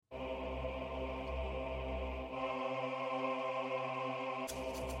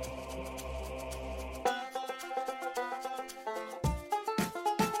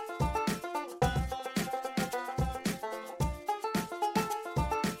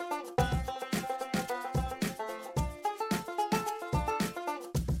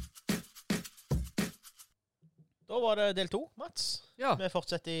Da var det del 2, Mats. Ja. Vi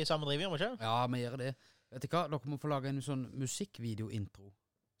fortsetter i samme driving, må vi ikke? Ja, vi gjør det. Vet du hva? Dere må få lage en sånn musikkvideo-intro.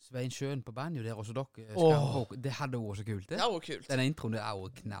 Svein Sjøen på banjo der, også dere skal det hadde vært så kult, det. Det var kult. Denne introen er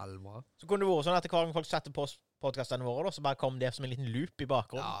jo knallbra. Så kunne det vært sånn at hver gang folk satte på podcastene våre, da, så bare kom det som en liten loop i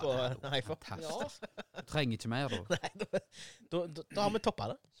bakgrunnen på iPhone. Fantastisk. Du trenger ikke mer, da. Nei, da har vi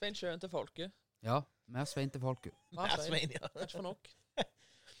toppet det. Svein Sjøen til folket. Ja, mer Svein til folket. Ja, Svein, ja. Det er ikke for nok.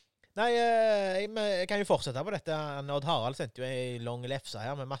 Nei, jeg kan jo fortsette på dette. Odd Harald sendte jo en lang lefse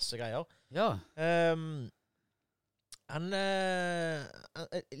her med masse greier. Ja.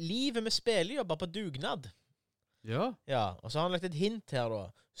 Livet med spillet jobber på dugnad. Ja. Ja, og så har han lagt et hint her da.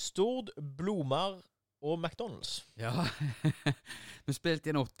 Stord, Blomar og McDonalds. Ja. Vi spilte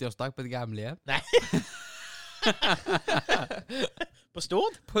i en 80-årsdag på det gamle hjem. Nei. På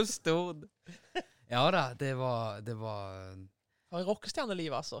Stord? På Stord. Ja da, det var Har en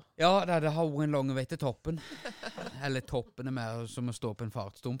rockestjerneliv, altså. Ja, det har vært en lang vei til toppen. Eller toppen er mer som å stå på en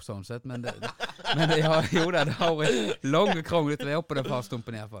fartstump, sånn sett. Men det har vært lang og kronglet vei opp på den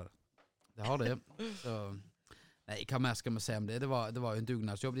fartstumpen i hvert fall. Det har det. Så, nei, hva mer skal vi se om det? Det var jo en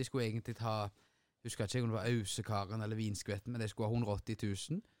dugnadsjobb. De skulle egentlig husker ikke om det var Ausekaren eller Vinskvetten, men de skulle ha 180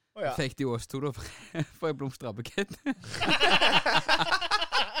 000. Oh, ja. Fikk de oss to da for en blomsterbukett.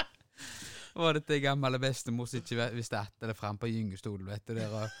 Var det til gamle bestemor som ikke visste at det frem på gyngestolen, vet du,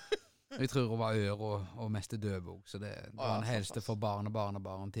 der, og jeg tror hun var ør og mest døvog, så det var en helste for barn og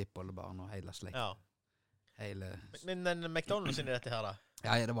barnebarn, tippoldebarn og hele slekt. Ja. Men McDonalds inni dette her da?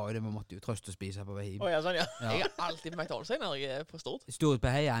 Ja, det var jo det, vi måtte jo trøste og spise på vei hjem. Ja, sånn, ja. Jeg er alltid på McDonalds når jeg er på Stord. Stort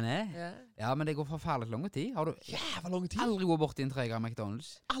på heiene? Ja. Ja, men det går forferdelig lang tid. Har du Jævla lang tid. aldri gått bort i en treger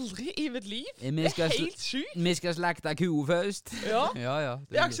McDonalds? Aldri i mitt liv. Vi Det er skal helt sykt. Vi skal slakte ko først. Ja. Ja.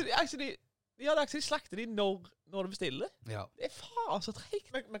 Det er actually de slakter de når du bestiller. Ja. Det er faen så tregt.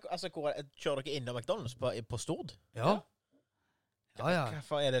 Men altså, kjører dere innom McDonalds på Stord? Ja. Ja.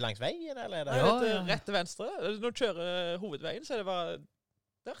 Hvorfor er det langs veien, eller er det? Ja. Rett til venstre. Når du kjører hovedveien, så er det bare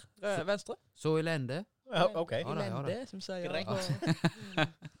der, venstre. Så elende. Ja, ok. Ja da. Lende, som sier. Greit.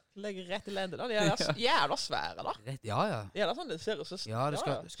 Legger rett i lende. De er jævla svære, da. Ja. Det er sånn, det ser ut som... Ja, det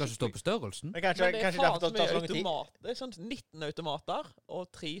skal ikke stå på størrelsen. Men kanskje Men det er derfor faen det så tar så mye lang tid? automat. Det er sånn 19 automater, og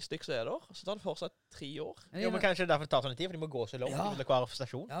 3 stykker så er der. Så tar det fortsatt 3 år. Jo, men kanskje derfor det tar sånn tid, for de må gå så langt Ja. til hver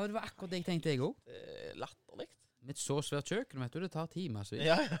stasjon. Ja, det var akkurat det jeg tenkte jeg også. Latterligt. Med et så svært kjøkken, vet du, det tar timer. Så.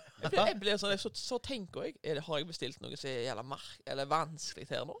 Ja. Jeg blir sånn, så tenker jeg, har jeg bestilt noe som er jævla vanskelig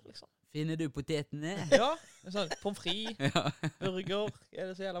her nå, liksom? Finner du potetene? Ja, sånn pommes frites, Ja. burger, er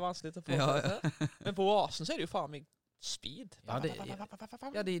det så jævla vanskelig til å få Ja. til dette? Men på Oasen så er det jo faen meg speed. Ja, de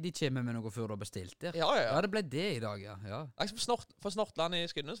kommer med noe før du har bestilt der. Ja. Ja, det ble det i dag, ja. Liksom for Snortland i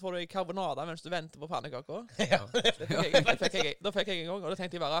Skunden så får du en karbonada mens du venter på pannekaker. Ja. Da fikk jeg en gang, og da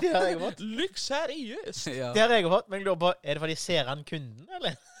tenkte jeg bare, Det har jeg fått. lykseriøst! Ja. Det har jeg fått, men jeg lurer på, er det fordi ser han kunden,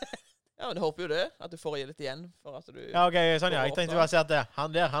 eller? Ja, men jeg håper jo det, at du får litt igjen for at du... Ja, ok, sånn ja. Jeg tenkte bare å si at han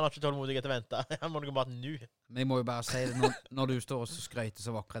har ikke tålmodighet til å vente. Han må noe bare nå. Men jeg må jo bare si det, når du står og skrøyter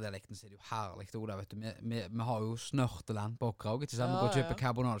så vakre dialekten, så er det jo herlig, Oda, vet du. Vi har jo Snørteland på Åkra, ikke sant? Vi går og kjøper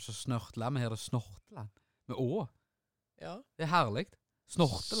karbonade, så Snørteland, men her er det Snorteland. Med å. Ja. Det er herlig.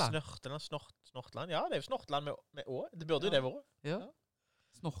 Snorteland. Snorteland. Ja, det er jo Snorteland med å. Det burde jo det være. Ja.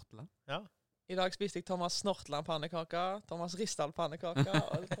 Snorteland. Ja. I dag spiste jeg Thomas Snortland pannekaka, Thomas Ristal pannekaka,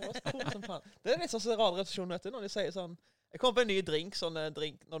 og Thomas Thorsen pannekaka. Det er litt sånn radioresepsjon, vet du, når de sier sånn, jeg kom på en ny drink, sånn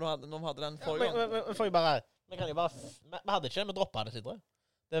drink, når vi hadde den forrige gang. Men får jeg bare, vi hadde ikke det, vi droppet det, Sidre.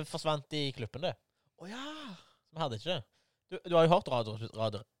 Det forsvant i kluppen, det. Åja! Vi hadde ikke det. Du har jo hørt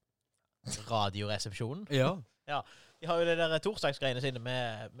radioresepsjonen. Ja. Ja, de har jo det der torsdagsgreiene sine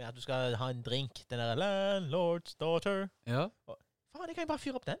med at du skal ha en drink, den der Landlord's Daughter. Ja. Faen, jeg kan jo bare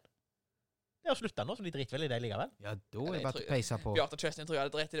fyre opp den. Det er jo sluttet nå, så de driter vel i det likevel. Ja, da er det bare til å peise på. Bjarte Tjøstin tror jeg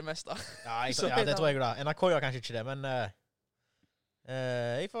hadde dritt i det meste. Ja, det tror jeg jo da. NRK gjør kanskje ikke det, men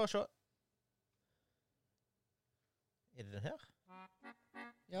jeg får se. Er det den her?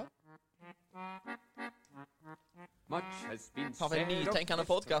 Ja. Har vi en nytenkende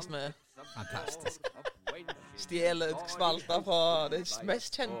podcast med Fantastisk. stjele skvalter fra det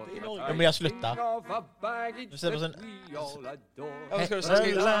mest kjente i Norge? Ja, men jeg har sluttet. Du ser på sånn... Ja, skal jeg se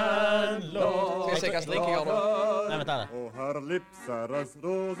hva drink jeg har da? Nei, vent da.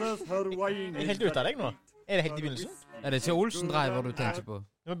 Jeg er helt ute av deg nå. Er det helt i begynnelsen? Er det ikke Olsen Driver du tenker på?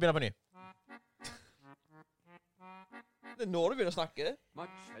 Du må begynne på ny. Det er nå du begynner å snakke.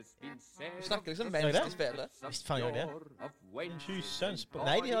 Du snakker liksom mens de spiller. Visst faen gjør det. Husens...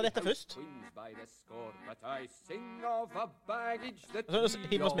 Nei, de har dette først. Så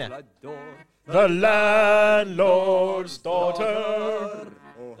hiv oss med. The Landlord's Daughter.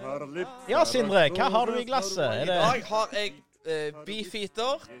 Ja, Sindre, hva har du i glasset? I dag har jeg beef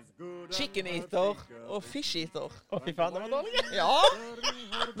eater, chicken eater og fish eater. Fy faen, det var dårlig. Ja,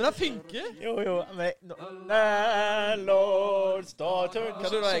 men det funker. Jo, men... Lord's daughter... Hva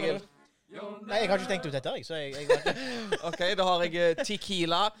er det da, Egil? Nei, jeg har ikke tenkt ut dette, så jeg Ok, da har jeg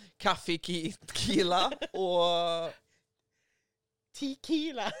tequila, kaffe-kila og...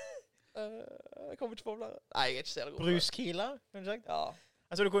 Tequila. Jeg kommer ikke på flere. Nei, jeg er ikke særlig god. Bruskila, kan du sagt? Ja.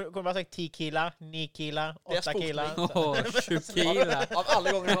 Altså, du kunne bare sagt 10 kila, 9 kila, Det er 8 kila. sport. 20 kilo. Av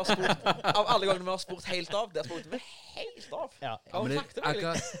alle gangene vi har spurt helt av, det har spurt vi helt av. Ja. Ja, men det, Takk til deg,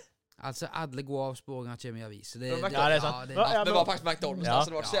 Egil. altså, alle gode avsporinger kommer i aviser. Ja, det er sant. det, Ja, Vi var faktisk McDonald's, Ja. så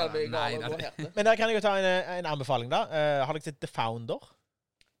det var ikke særlig Nei, galt å gå her. Men der kan jeg jo ta en anbefaling, da. Har dere sett The Founder?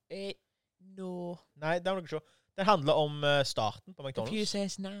 No. Nei, det må dere se. Den handler om starten på McDonald's.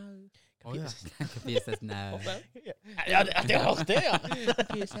 Computers now. Å ja. Computers now. Ja, det har jeg hørt det, ja.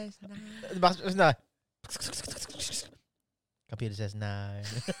 Computers now. Det er bare sånn der. Computer says no.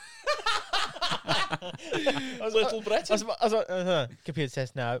 Computer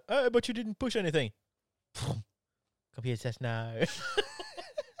says no. But you didn't push anything. Computer says no.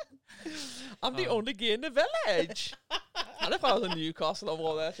 I'm the only gay in the village. Han er fra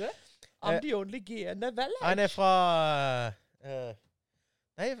Newcastle-området, ikke det? I'm the only gay in the village. Han er fra...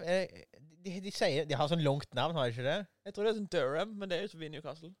 nei, de sier... De har sånn langt navn, har de ikke det? Jeg tror det er sånn Durham, men det er jo så vidt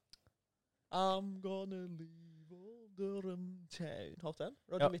Newcastle. I'm gonna leave all Durham town. Hørt den?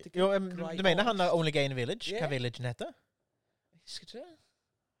 Ja, jo, du mener han er Only Gay in the Village? Yeah. Hva villagen heter? Jeg husker ikke det.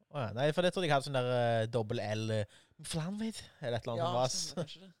 Nei, for det trodde jeg hadde sånn der dobbel L... Flamvid? Eller et eller annet som var... stemmer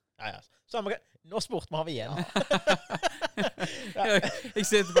kanskje det. Ja. Samme gang. Nå spurte vi har vi igjen. Jeg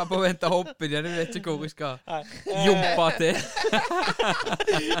sitter bare på å vente hoppen igjen. Jeg vet ikke hvor jeg skal jumpa til.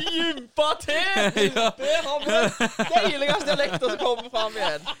 Jumpa til! Ja. Det har vi den deiligste dialekten som kommer frem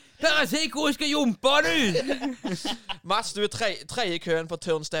igjen. Bare si hvor jeg skal jumpa, du! Mats, du er tredje i køen på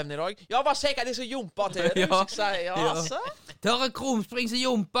turnstevnen i dag. Ja, hva sier jeg de skal jumpa til? Det Ja. skal jeg si. Ja, altså. Der er krumspring som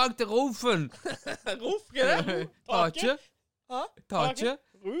jumpa til rofen. Ruff, hva er det? Take. Hæ? Take.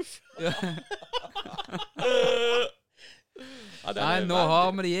 Roof. Ja, den Nei, er nå veldig-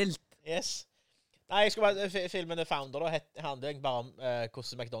 har vi det gildt. Yes. Nei, jeg skal bare... Filmen The Founder da, handler egentlig bare om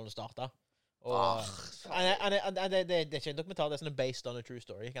hvordan McDonald's startet. Og... det er ikke en dokumentar, det er sånn based on a true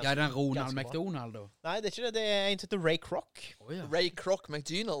story. Ja, den Ronald ganske bra. McDonald, da. Nei, det er ikke det. Det er en som heter Ray Kroc. Ja. Ray Kroc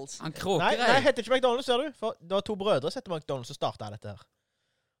McDonald's. Han Nei, kråker det heter ikke McDonald's, ser du. For det var 2 brødre som heter McDonald's som startet dette her.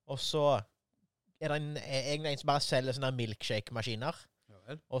 Og så er det egentlig en som bare selger sånne milkshake-maskiner.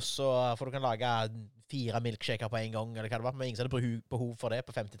 Og så for du kan lage 4 milkshaker på en gang, eller hva det var. Men ingen som hadde behov for det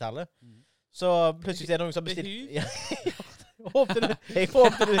på 50-tallet. Så plutselig er det noen som har bestilt... Ja, jeg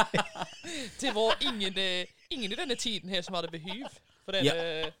håpte det. Det var ingen i denne tiden her som hadde behov. For det Ja.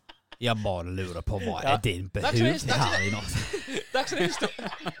 Jeg bare lurer på hva er din behov her i nå. Det er ikke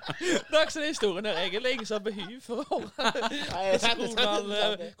den historien her, egentlig. Ingen som har behov for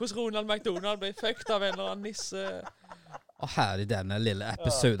hvordan Ronald McDonald ble fucked av en eller annen nisse. Og her i denne lille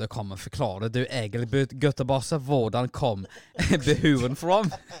episoden kommer forklare du egentlig Göteborg hvordan kom behoven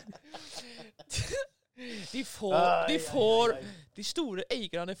from. De store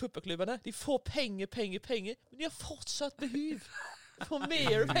eierne i fotballklubbene, de får penger, men de har fortsatt behov for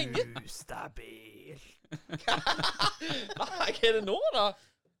mer penger. Ustabil. Hva er det nå, da?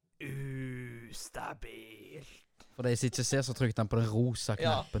 Ustabil. For de som ikke ser, så trykte han på den rosa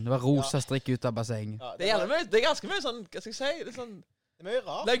knappen. Det var rosa strikk ut av bassenget. Ja, Det er ganske mye sånn, hva skal jeg si, det er sånn det er mye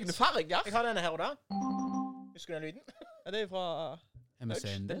rart. løgne farger. Jeg har denne her og da. Husker du den lyden? Ja, det er fra...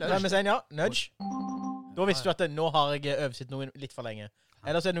 MSN. Det er Nei, men sen, ja. Nudge. Da visste du at nå har jeg øvd noe litt for lenge.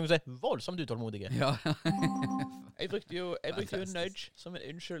 Ellers er det noen som er voldsomt utålmodige. Ja. Jeg brukte jo nudge som en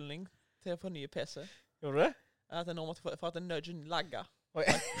unnskyldning til å få nye PC. Gjorde du det? At jeg nå måtte for at nudgen lagga. Oi.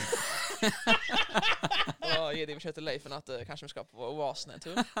 Og gi dem kjøtt til Leifen at kanskje vi skal på Oasen en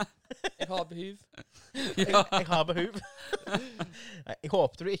tur. Jeg har behov. Jeg har behov. Nei, jeg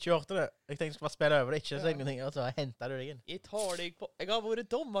håpte du ikke hørte det. Jeg tenkte jeg skulle bare spille over det, ikke si noe, og så hentet du deg inn. Jeg tar deg på... Jeg har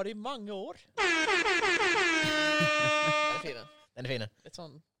vært dommer i mange år. Den er fin. Den er fin. Litt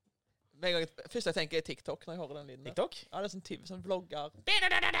sånn... Først jeg tenker TikTok når jeg hører den lyden. TikTok? Ja, det er sånn vlogger.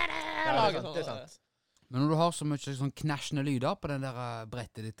 Ja, det er sant. Men når du har så mye sånn knasjende lyder på den der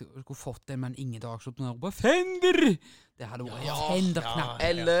brettet ditt, du skulle fått den, men ingen dag slått den på Fender! Det hadde vært Fender-knapp.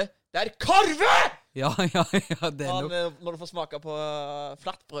 Eller det er karve! Ja, det er nok. Når du får smake på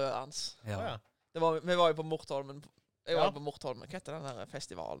flattbrødet hans. Ja. Vi var jo på Mortholmen. Jeg var jo på Mortholmen. Hva heter den der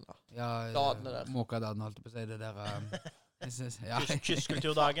festivalen da? Ja, Dadene der. Måkadaden holdt jeg på å si det der. Ja.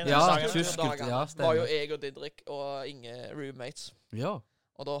 Kystkulturdagen. Ja, dagen. kystkultur, ja, Var jo stemmer. jeg og Didrik og Inge roommates. Ja.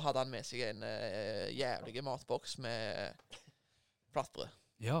 Og da hadde han med seg en jævlig matboks med flatbrød.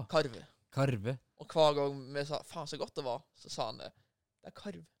 Ja. Karve. Og hver gang vi sa, faen så godt det var, så sa han det. Det er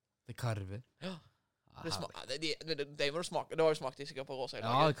karve. Det er karve. Ja. Det må du smake. Det har jo smakt sikkert på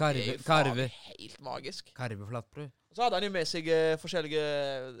råsøylaget. Ja, karve. Det er jo Karve. faen helt magisk. Karve flatbrød. Og så hadde han jo med seg forskjellige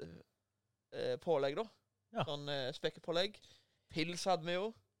pålegg da. Ja. Sånn spekkepålegg. Pils hadde vi jo.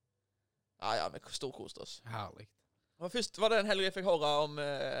 Ja, vi storkoste oss. Herlig. Og først var det en helg jeg fikk høre om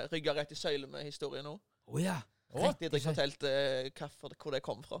rygga rett i søyle med historien nå. Ja. Rett i det fortalte hvor det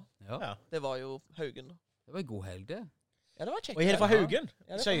kom fra. Ja. Det var jo Haugen da. Det var en god helg, det. Ja, det var kjekt. Og er det fra Haugen? Ja,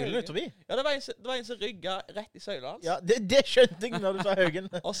 det er fra Søylen Haugen. utover? Ja, det var en som rygga rett i søyla hans. Ja, det skjønte jeg når du sa Haugen.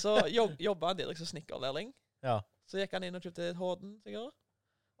 Og så jobbet han Didrik som snikkerlærling. Ja. Så gikk han inn og kjøpte et Håden, sikkert.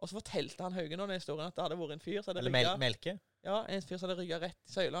 Og så fortalte han Haugen om den historien at det hadde vært en fyr som hadde Eller rygget. melke. Ja, en fyr som hadde rygget rett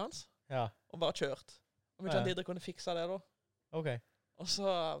i søyla hans. Ja, Og bare kjørt. Om ikke han Didrik kunne fikse det da. ok. Og så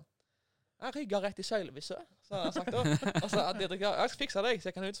han rygget rett i søylevisse, så hadde han sagt da. Og så hadde Didrik, ja, jeg skal fikse deg. Så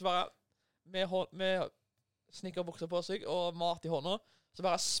jeg kan ut så bare med snikkerbukser på seg og mat i hånda. Så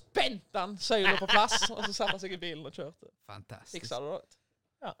bare spente han søyla på plass, og så satte han seg i bilen og kjørte. Fantastisk. Fiksa det da.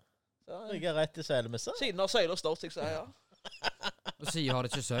 Ja. Så, Rygger rett i selemisse. siden har søyla stått seg, så ja. Og sier har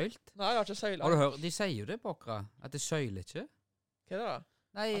det ikke søylt? Nei, jeg har ikke søyla. Har du hørt? De sier jo det på okra, at det søyler ikke. Hva er det da?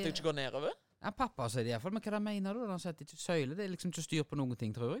 Nei, At det ikke går nedover? ja, pappa sier det i hvert fall, men hva mener du? Han sier at det ikke søyler, det er liksom ikke styr på noen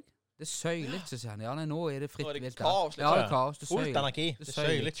ting, tror jeg. Det søyler ikke, sier han. Ja, nei, nå er det fritt Nå er det vilt. kaos, Ja, det er liksom. kaos, det Fullt søyler. anarki. Det Det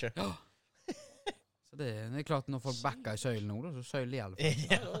søyler. søyler ikke. Så det er klart når folk bakker i søylen nå, da, så søyler de i alle fall. Nei,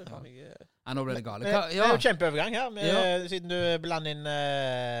 da er det faen ikke... Ja, nå ble det gale. Det Hva, er ja, jo kjempeovergang her, Ja. siden du blander inn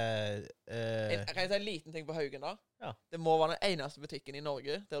Jeg kan ta en liten ting på Haugen da. Ja. Det må være den eneste butikken i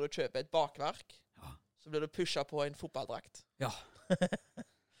Norge der du kjøper et bakverk, Ja. så blir du pushet på en fotballdrakt. Ja.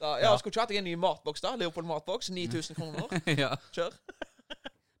 Så, Ja. skulle ikke hatt deg en ny matboks da, Leopold matboks, 9000 kroner. ja. Kjør.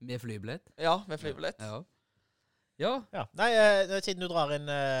 Med flybillett. Ja, med flybillett. Ja. Ja, Ja. Nei, siden du drar inn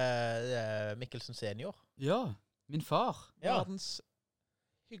Mikkelsen senior. ja. Min far. Ja. Verdens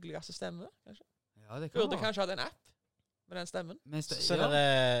hyggeligste stemme, kanskje. Ja, det kan Burde være. kanskje hatt en app med den stemmen. Så ja. hva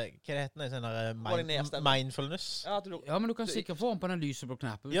det heter det? Sånn der Koordinert-stemme. mindfulness? Ja, at du... Ja, men du kan sikkert få den på den lyset på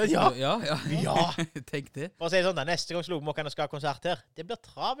knappen. Ja, ja. Ja. Ja! Tenk det. For å si det sånn, da, neste gang Slogmåkene skal ha konsert her, det blir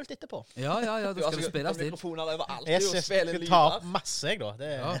travelt etterpå. Ja, da skal det spilles til. mikrofoner overalt. Jeg og spille skal ta opp lyder. masse, jeg, da.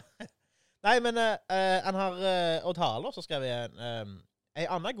 Det, Ja. Nei, men han har Odd Harler, så skrev jeg en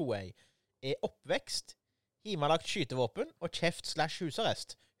annen god ei. Er oppvekst, himalagt skytevåpen og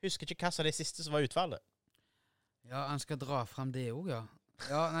kjeft/husarrest. Husker ikke hva av de siste som var utfallet. Ja, han skal dra frem det òg, ja.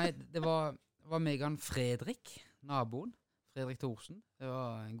 Ja, nei, det var meg og Fredrik, naboen. Fredrik Thorsen. Det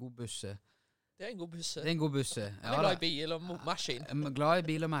var en god busse. Det er en god busse. Det er en god busse. Han er glad i bil og maskin. Jeg er glad i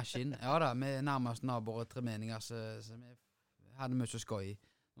bil og maskin. Ja da, vi er nærmest naboer og tremeninger, så vi hadde mye skøy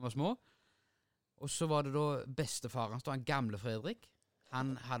da vi var små. Og så var det da bestefaren, så han gamle Fredrik.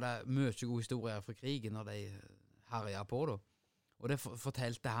 Han hadde mye gode historier fra krigen når de herja på da. Og det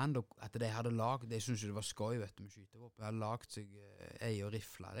fortalte han da, at de hadde lagd, de syntes jo det var skøy, vet du, med skytevåpen. De hadde lagd seg ei og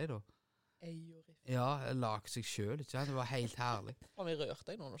rifla det da. Ja, lagd seg selv, ikke sant? Det var helt herlig. Har vi rørt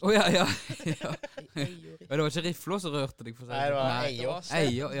deg nå? Ja. Ja. Men det var ikke rifla som rørte deg, for å si Nei, det var Nei. eier.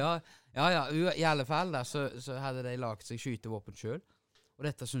 Eier, ja. I alle fall da, så hadde de lagt seg skytevåpen selv. Og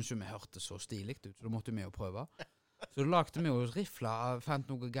dette synes jo vi hørte så stilig ut, så da måtte vi jo prøve. Så da lagde vi jo rifla, fant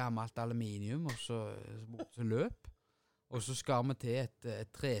noe gammelt aluminium, og så løp. Og så skar vi til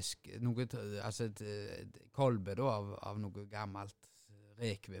et kolbe da, av noe gammelt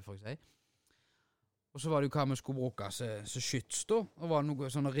rekved, for å si. Og så var det jo hva vi skulle bruke så skyts da. Og var det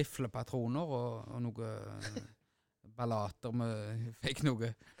noen sånne riflepatroner og noe ballater vi fikk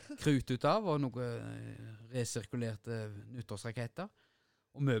noe krut ut av, og noe resirkulerte nyttårsraketter.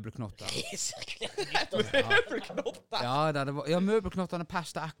 Og møbelknotter. Møbelknotter? Ja, møbelknottene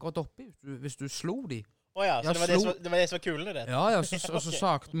passet akkurat oppi hvis du slo de. Åja, så Ja, det var det som var kulene det? Ja, og så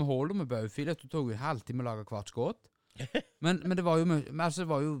sakte vi holdet med baufil. Det tok jo en halvtime å lage hvert skått. Men det var jo, det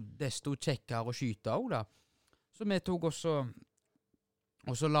var jo desto kjekkere å skyte også da. Så vi tok også,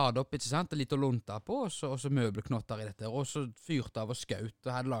 og så la det opp, ikke sant, litt å lunte på, og så møbelknotter i dette, og så fyrte av og skaut,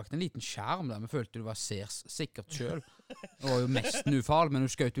 og hadde laget en liten skjerm der, vi følte det var sikkert selv. Det var jo mest ufarlig, men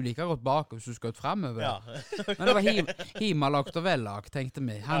du skaut jo like godt bak hvis du skaut fremover. Ja. Men det var himalagt og vellagt, tenkte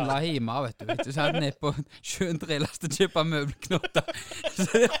vi. Handla hima, vet du. Ikke sant, ned på sjøen trillast og kjøpe møbelknotter. Så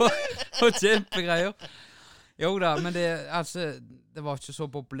det var kjempegreier. Jo da, men det var ikke så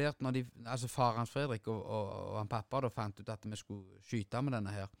populært når far hans Fredrik og han pappa da fant ut at vi skulle skyte med denne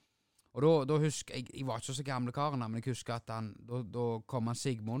her. Og da husker jeg var ikke så gamle karene, men jeg husker at da kom han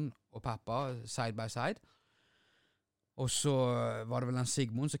Sigmund og pappa side by side. Og så var det vel en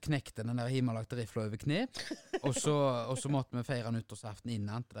Sigmund som knekte den der himmelagte rifla over kne. Og så måtte vi feire nyttårsaften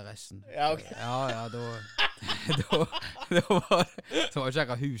innan til det resten. Ja, ok. Ja, da var det så var det ikke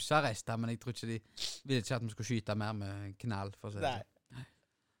akkurat husarrest her, men jeg tror ikke de ville ikke at vi skulle skyte mer med knall, for å si det. Nei.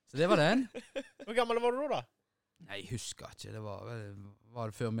 Så det var den. Hvor gammel var du da? Nei, jeg husker ikke. Det var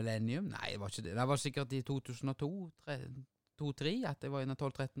det før millennium? Nei, det var ikke det. Det var sikkert i 2002-2003 at jeg var inne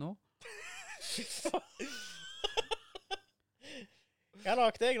 12-13 år. Hva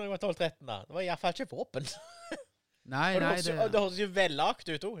lagde jeg når jeg var 12-13 da? Det var i hvert fall ikke våpen. Nei, Og det høres jo vellagt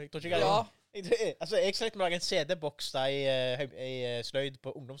ut, også. Jeg tror ikke Ja. jeg slett med å lage en CD-boks da i sløyd på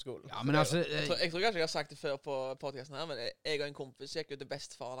ungdomsskolen. Ja, men altså Jeg tror kanskje jeg har sagt det før på podcasten her, men jeg og en kompis gikk ut til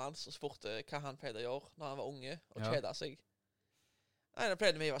bestefaren hans og spurte hva han pleide å gjøre når han var unge og Ja. kjeda seg. Nei, da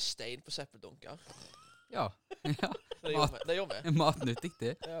pleide vi å hive stein på søppeldunker. Ja. Så det gjorde vi. Matnyttig,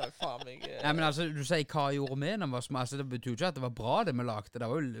 det. Ja, faen meg. Nei, men altså, du sier hva gjorde vi når vi var små. Altså, det betyr ikke at det var bra det vi lagde. Det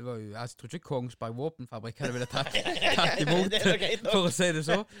var jo altså, jeg tror ikke Kongsberg våpenfabrikk hadde ville tatt imot, Det er greit nok. for å si det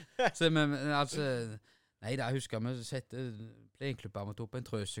så. Men altså, nei da, jeg husker vi sette plenklubber på en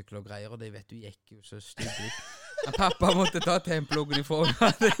trøsykkel og greier, og det vet du gikk jo så styggelig. Men pappa måtte ta tempeloggen ifra,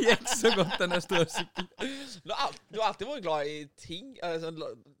 det gikk så godt denne trøsykkelen. Du har alltid vært glad i ting,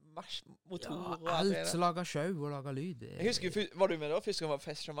 motor og Ja, alt alt som lager sjau og lager lyd. Jeg husker, var du med da? Første gang var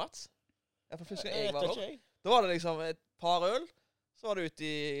fest som Mats? Ja, for første gang jeg var vet der. ikke. Da var det liksom et par øl, så var du ute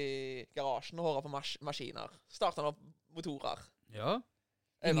i garasjen og høret på maskiner. Startet opp motorer. Ja.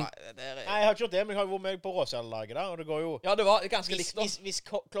 Jeg Ingen- var, det er, Nei, jeg har ikke gjort det, men jeg har vært med på Råsjølaget da, og det går jo... ja, det var ganske likt da. Hvis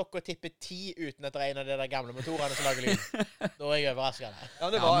klokka tipper 10 uten at det er en av de der gamle motorene som lager lyd, da er jeg overrasket.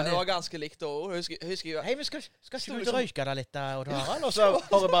 Ja, det Ja, var, men det det- var ganske likt da også. Husker jeg, Hei, vi skal ikke Sto du ut liksom- og røyke deg litt, Odd Harald? Og så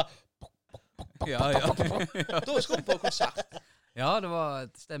har jeg bare... Ja. da skulle vi på konsert. Ja, det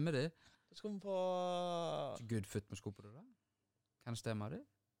stemmer det. Da skulle vi på... Ikke Goodfoot vi skulle på det da? Kan det stemme det?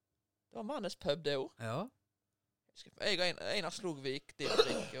 Det var Mannes pub det også. Ja. Jeg og Einar Slogvik,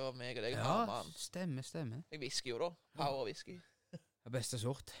 Didrik og meg og deg og Ja, Herman. stemmer. Jeg whisky jo da. Power whisky. Det beste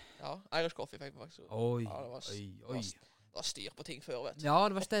sort. Ja, Irish coffee fikk vi faktisk. Oi, Ja, det var oi. Det var styr på ting før, vet du. Ja,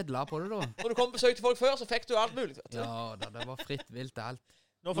 det var stedler på det da. Når du kom og besøkte folk før, så fikk du alt mulig, vet du. Ja, det var fritt vilt alt.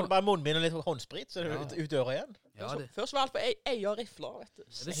 Nå får du bare munnbind og litt håndsprit, så er Ja. du ut døra igjen. Ja, det, Først var alt på ei og rifler, vet du.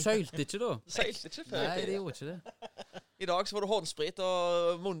 det søylte ikke da. Det seilte ikke før. Nei, det gjorde ikke det. I dag så var det håndsprit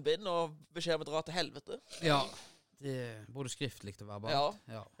og munnbind og beskjed om å dra til helvete. Ja, det både skriftlig og verbalt.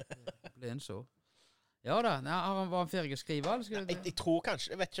 Ja. Det ble en så. Ja da, var han ferdig å skrive, eller skal Jeg tror kanskje,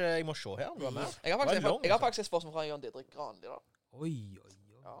 jeg vet ikke, jeg må se her om du har mer. Jeg har Det var lang, faktisk et spørsmål fra Jan Didrik Granli, da. Oi.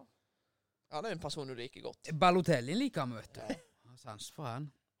 Ja. Han er en person du liker godt. Balotelli liker han, vet du. Har sans for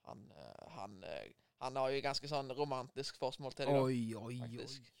han. Han har jo ganske sånn romantisk spørsmål til deg, da. Oi.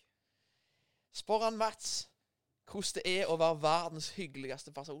 faktisk. Spør han Mats hvordan det er å være verdens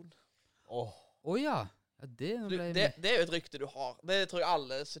hyggeligste person. Å ja. Ja, det ble Det er jo et rykte du har. Det tror jeg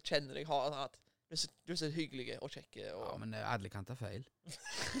alle som kjenner deg har. At du er så hyggelig og kjekk. Ja, Og, men alle kan ta feil.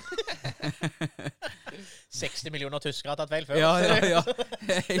 60 millioner tyskere har tatt feil før. Ja.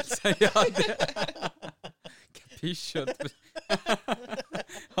 Jeg sier ja, det. Kapisjot.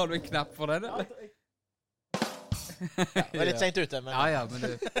 Har du en knapp for den, eller? Det var litt sent ute, men... Ja, men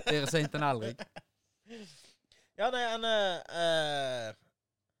det er sent enn aldri. Ja, nei,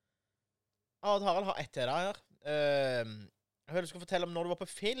 Odd Harald har ett til deg her. Jeg hørte du skulle fortelle om når du var på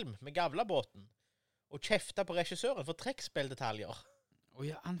film med Gavlabåten, og kjefta på regissøren for trekkspilldetaljer. Å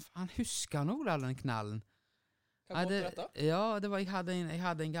ja, han husker nå da, den knallen. hva går til dette? Ja, det var, jeg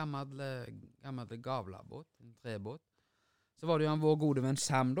hadde en gammel gavlabåt, en trebåt. Så var det jo vår gode venn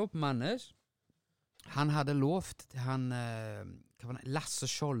Sam da, på Mannes. Han hadde lovt til han, hva var det, Lasse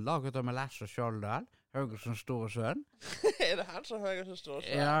Skjoldal, akkurat med Lasse Skjoldal, Haugesons store sønn. Er det han som hører så står?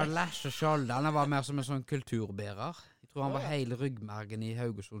 Ja, Lasse Skjoldal, han var mer som en sånn kulturbærer. Jeg tror han var hele ryggmargen i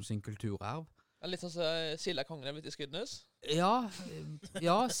Haugesund sin kulturarv. Litt sånn som Silda-kongen er blitt i Skudenes. Ja,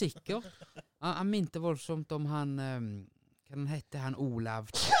 sikkert. Han minte voldsomt om han, hva den hette, han Olav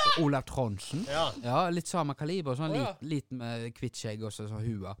Tronsen. Ja, litt samme kaliber, sånn liten med kvittskjegg og sånn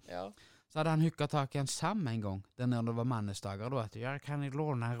hua. Ja. Så hadde han hukket tak i en Sam en gang, når det var mannesdager, da, at ja, kan jeg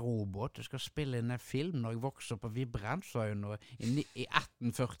låne en robot, jeg skal spille inn en film når jeg vokser på Vibrantsøyen i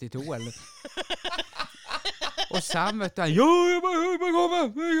 1842, eller... Og Sam, vet du, jo, jeg bare kommer,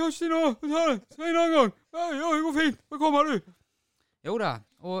 jeg har ikke nå, ta det, en annen gang, ja, det går fint, bare kommer du. Jo da,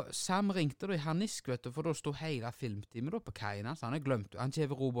 og Sam ringte da i Hannisk, vet du, for da stod hele filmteamet da på kaien hans, han hadde glemt, han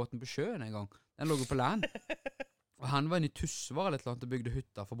kjever roboten på sjøen en gang, den lå på land, og han var inne i Tysvar eller et eller annet og bygde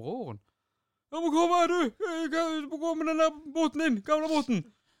hytter for broren. Ja, men kom her du, jeg må gå med den der båten din, gamle båten.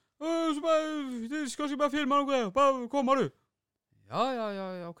 Skal jeg bare filme noe greier? Bare kommer du?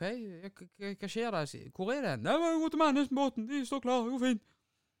 Ja, ok. Hva skjer da? Hvor er den? Nei, gå til Mannes med båten. De står klar, det går fint.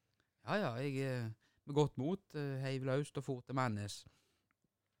 Ja, jeg med godt mot heiv løst og for til Mannes.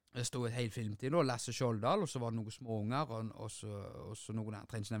 Det stod et helt film til, Lasse Skjoldal, og så var det noen småunger, og så noen andre,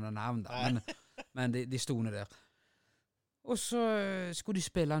 trenger ikke nevne navn da, men de stod ned der. Og så skulle de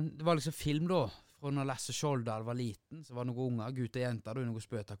spille, det var liksom film da, fra når Lasse Skjoldal var liten, så var det noen unger, gutter og jenter, noen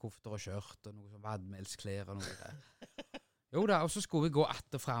spøtakofter og skjørt, og noen sånn vadmelsklær og noe der. Jo da, og så skulle vi gå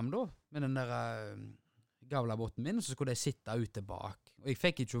att og frem da, med den der gavlabåten min, og så skulle de sitte ute bak. Og jeg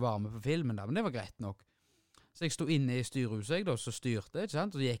fikk ikke være med på filmen da, men det var greit nok. Så jeg stod inne i styrhuset, jeg da, så styrte, ikke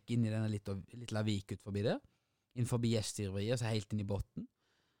sant? Og så gikk inn i denne lille vik ut forbi der, inn forbi gjestgirveriet, så helt inn i botten.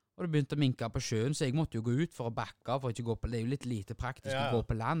 Og det begynte å minke på sjøen, så jeg måtte jo gå ut for å backe, for ikke gå på, det er jo litt lite praktisk å gå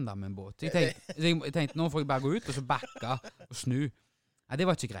på land da med en båt. Så jeg tenkte, nå får jeg bare gå ut, og så backe og snu. Nei, det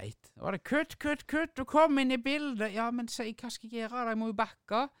var ikke greit. Da var det, kutt, du kom inn i bildet. Ja, men hva skal jeg gjøre? Jeg må jo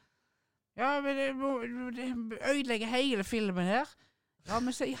backe. Ja, men det ødelegger hele filmen her. Ja,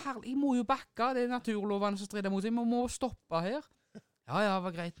 men jeg må jo backe, det er naturlovene som strider mot, jeg må stoppe her. Ja,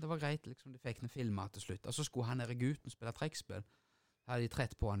 det var greit, liksom, de fikk den filmet til slutt. Og så skulle han her gutten spille trekkspill. Så hadde de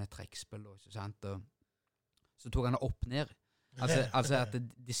trett på han et trekkspill, ikke sant, og så tok han det opp ned. Altså at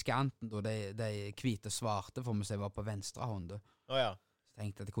diskanten, da, de hvite svarte, for meg se, var på venstre hånd. Ja. Så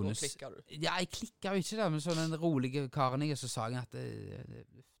tenkte jeg at det kunne... Nå klikker du. Ja, jeg klikker jo ikke da, men sånn den rolige karen jeg, så sa jeg at det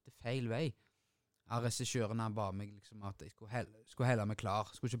er feil vei. Ja, regissøren han ba meg liksom at jeg skulle helle meg klar,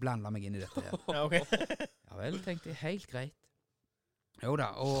 skulle ikke blande meg inn i dette her. Ja, ok. Ja vel, tenkte jeg, helt greit. Jo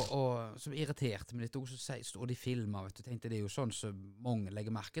da, og så irriterte meg litt, og så står de filmer, vet du, tenkte det er jo sånn så mange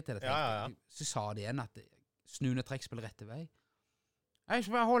legger merke til det, Ja. Så sa de igjen at snune trekkspill rette vei. Jeg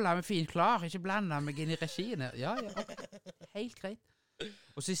skal bare holde meg fint klar, ikke blande meg inn i regien her. Ja, ok, helt greit.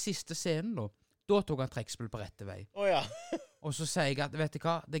 Og så i siste scenen da tok han trekkspill på rette vei. Ja. Og så sier jeg at, vet du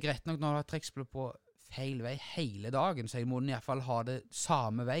hva, det er greit nok når du har trekkspill på feil vei hele dagen, så jeg må i hvert fall ha det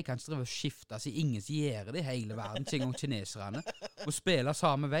samme vei, kanskje drive og skifte, så ingen som gjør det i hele verden, ikke engang kineserne, og spille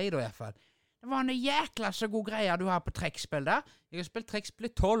samme vei da i hvert fall. Det var en jækla så god greie du har på trekkspill der. Jeg har spilt trekkspill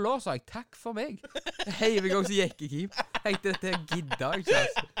i 12 år, sa jeg. Takk for meg. Hele gang så gikk jeg hjem. Jeg tenkte, dette er gidda, ikke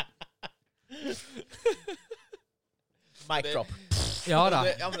altså. Mic drop. Ja da.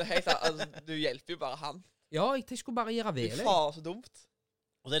 Ja, men det er helt, altså, du hjelper jo bare han. Ja, jeg skulle bare gjøre Det vel. er faen så dumt.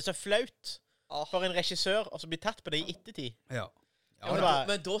 Og så er det så flaut for en regissør å bli tatt på det i ettertid. Ja.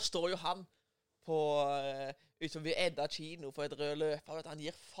 Men da står jo han på utenfor Edda kino for et rød løper. Vet du, han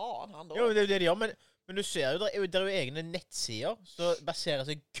gir faen, han da. Jo, det er det de gjør, men du ser jo, det er jo egne nettsider som baserer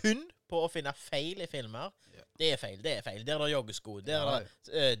seg kun på å finne feil i filmer. Ja. Det er feil. Der er det joggesko. Det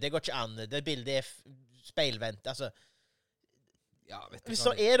går ikke an. Det bildet er speilvendt. Altså, Ja, vet du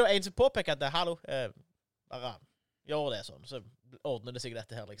så er det en som påpeker at hallo, bare gjør det sånn, så ordner det seg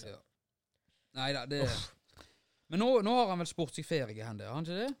dette her, liksom. Ja. Neida, det... Men nå har han vel spurt seg ferie, han der, har han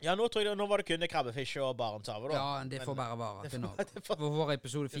ikke det? Ja, nå var det kun krabbefisk og Barentshavet, da. Ja, det får bare være til nå. For vår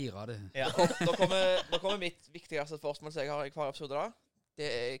episode 4, det. Ja. Da kommer mitt viktigste spørsmål som jeg har i hver episode da.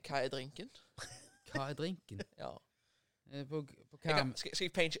 Det er, hva er drinken? Hva er drinken? Ja. På hva... Skal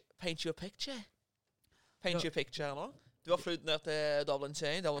jeg paint you a picture? Paint you a picture nå? Du har flyttet ned til Dublin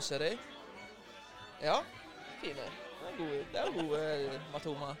City. Ja, fine. Det er gode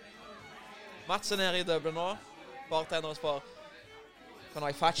Matoma. Mats er nede i Dublin nå. Bartenderen spør, can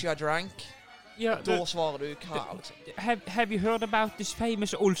I fetch you a drink? Yeah, Da svarer du, hva liksom? have you heard about this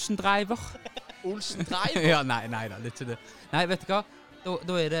famous Olsen driver? Olsen Drive? Ja, nei da, det er ikke det. Nei, vet du hva?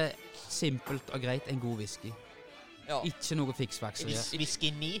 Da er det simpelt og greit en god whisky. Ja. Ikke noe fiksfakser.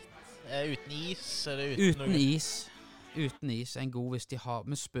 Whisky neat, uten is, eller Uten is. Uten is, en god hvis de har,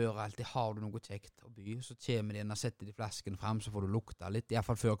 vi spør alltid, har du noe kjekt å by? Så kommer de inn og setter de flasken frem, så får du lukta litt, i hvert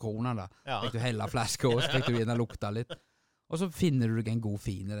fall før korona da. Ja. Fikk du helle flaske også, så fikk du inn og lukta litt. Og så finner du deg en god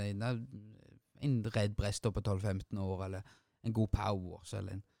fine, en Red Breast på 12-15 år, eller en god Powers,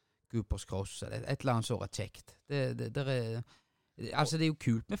 eller en Goopers Cross, eller et eller annet så er kjekt. Altså det er jo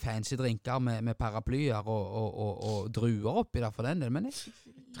kult med fancy drinker, med paraplyer og druer oppi der for den del, men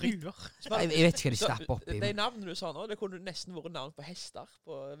Druer. jeg vet ikke hva de stapper oppi. De navnene du sa nå, det kunne nesten vært navn på hester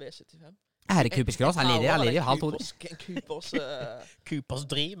på V75. Er det Kupisk Cross? Han lider halvt hodet. En Coopers... Coopers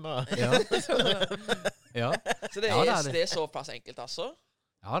Dream. Ja. Ja. Så det er såpass enkelt, altså.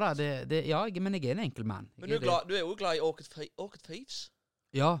 Ja da, men jeg er en enkel mann. Men du er jo glad i Orchid Thieves.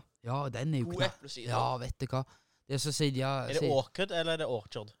 Ja, den er jo God knapp. eplesider. Ja, vet du hva. Det er så sier Er det Orchid, eller er det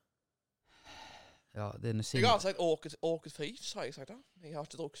Orchard? Ja, denne Jeg siden. har sagt Orchid Thieves, har jeg sagt da. Jeg har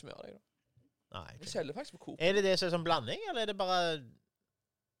ikke drukket så mye av det da. Nei. Vi selger faktisk på Coop. Er det som en blanding, eller er det bare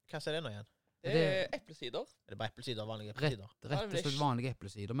Hva er det nå igjen? Det er eplesider. Er det bare eplesider, vanlige eplesider? Rett og slett vanlige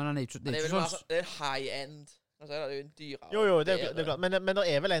eplesider. Men det er Det er ikke vel sånn mer, det er high-end. Altså, det er jo en dyrere. Jo, det er klart. Men det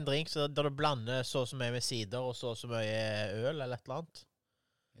er vel en drink der du blander så mye med sider og så mye øl eller et eller annet.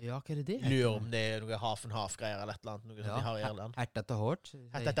 Ja, hva er det? Lurer om det er noe half and half-greier eller et eller annet. Noe som de har i Irland. Ertet hårt.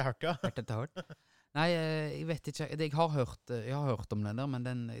 Dette hørte jeg. Ertet hårt. Nei, jeg vet ikke. Jeg har hørt om den der, men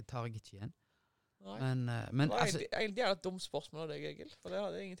den tar jeg ikke igjen. Nei. Men det var altså, egentlig et dumt spørsmål av deg, Egil. For det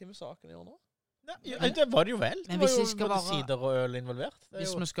hadde ingenting med saken å gjøre nå. Nei, det var det jo vel. Men Det var hvis jo vi skal både være- sider og øl involvert. Det er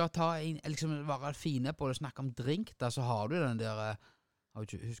hvis jo... vi skal være fine på det og snakke om drink, da, så har du den der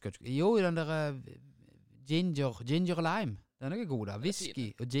husker ikke. Jo, den der ginger lime. Den er god, da.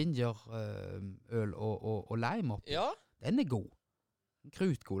 Whisky og gingerøl og lime oppi. Ja, Den er god.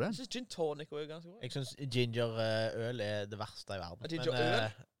 Krutgod, den. jeg synes gin tonic også er ganske bra. Jeg synes gingerøl er det verste i verden.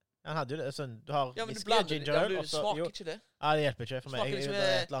 Gingerøl? Han hadde jo det sånn, du har Ja, men du whisky og blander det. Ja, gingerøl, men og du så... smaker Jo, ikke det. ja, det hjelper ikke for meg. Smaker liksom Det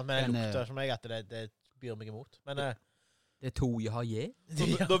er et eller annet med den Men, lukta for meg at det byr meg imot. Men... Det er to jeg har gitt.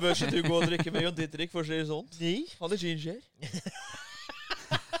 Da bør ikke du gå og drikke med Jon Didrik, for å si det sånn. Nei. Han er ginger.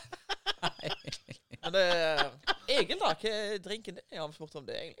 Men Egil da, hva er drinken din? Jeg har spurt om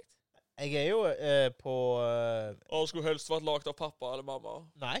det egentlig. Jeg er jo på... Og skulle helst vært lagt av pappa eller mamma.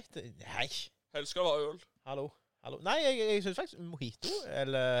 Nei, nei. Helst skal det være øl. Hallo. Nei, jeg synes faktisk mojito,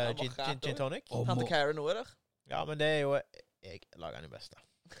 eller Ja, gin tonic. Tante Karen nå er der. Ja, men det er jo... Jeg lager den jo best, da.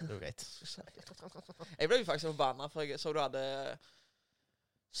 Det er jo greit. Jeg ble jo faktisk forbannet, for jeg så du hadde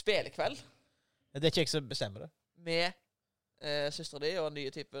spillekveld Det er ikke jeg som bestemmer det. med søsteren din og den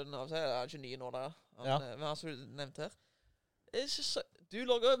nye typen av seg. Han er ikke ny nå da. Ja. Men han som du nevnte her. Jeg synes, du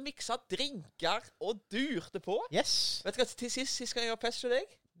lager og mikset drinker og durte på. Yes! Vet du hva til sist gang jeg var pest til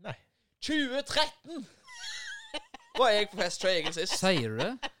deg? Nei. 2013! Var jeg på fest til Egil sist. Sier du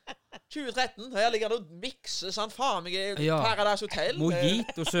det? 2013. Her ligger han og mikser sånn faen meg i Ja. Paradise Hotel.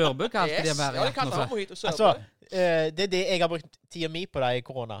 Mojito Sørbø kalte Yes. de hver Ja, de kalte han aften. Mojito Altså, Sørbø. det er det jeg har brukt tida mi på da i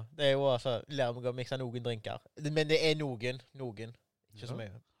korona. Det er jo altså lære meg å mikse noen drinker. Men det er noen. Ikke så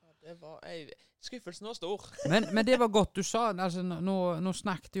mye. Det var skuffelsen var stor. Men det var godt du sa. Altså, nå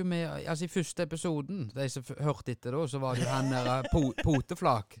snakket jo vi altså, i første episoden, de som hørte etter da, så var det jo han der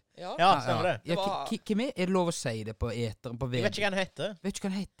Poteflak. Ja. Ja, stemmer det. Ja, Det var- hvem er? Er det lov å si det på eteren, på Jeg vet ikke hva den heter. Vet ikke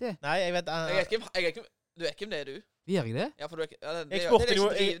hva han heter? Nei, jeg vet... Jeg vet ikke, du vet ikke om det er du. Gjør jeg det? Ja, for du er ikke... Ja, Jeg spurte det er jo-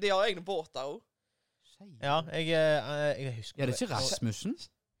 de som driver- De har egne båter også. Ja, jeg husker... Ja, det er ikke Rasmussen?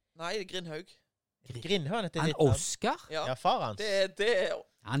 Nei, det er Grindhaug. Grindhøen heter Han ditt navn. Oskar? Ja. Ja, far hans. Det er...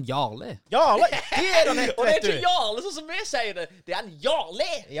 Han Jarle? Jarle! Det er den heter, Og det er vet ikke du! Jarle sånn som vi sier det. Det er en Jarle.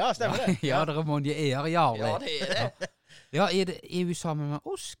 Ja, stemmer det. Ja, det er mange er Jarle. Ja, det er det. Ja, er vi sammen med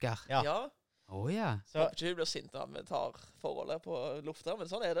Oskar? Ja. Ja. Å ja. Så, Håper ikke du blir sint når vi tar forholdet på lufta, men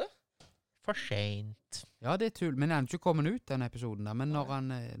sånn er det. for sent. Ja, det er tull. Men han er ikke kommet ut, den episoden der. Men når han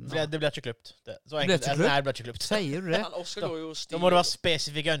Det blir ikke klipt. Så Det blir enkelt. ikke Nei, det blir ikke klipt. Sier du det? Han Oskar går jo styr. Da må det være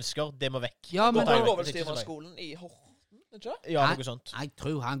spesifikke ønsker. Det må vekk. Ja, men Han da- går vel Det er ikke så nøye. styrmannsskolen i Horten, ikke? Ja, Nei. noe sånt. Jeg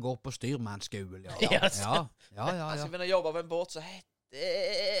tror han går på styrmannsskolen, ja. Ja, Ja, ja, Han ja. skal begynne å jobbe på en båt, så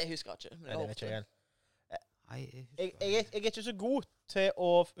jeg husker ikke. Men Nei, det vet ikke jeg. Nei, Jeg er ikke så god til å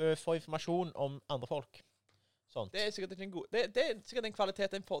få informasjon om andre folk. Sånt. Det er sikkert ikke en god... Det er sikkert en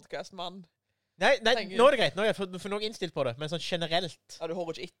kvalitet en podcastmann. Nei, trenger- nå er det greit. Nå er jeg for noe innstilt på det. Men sånn generelt Ja, du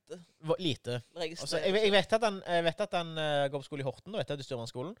hører ikke etter. lite. Altså, Registrerer. jeg vet at han går på skole i Horten, og vet at det er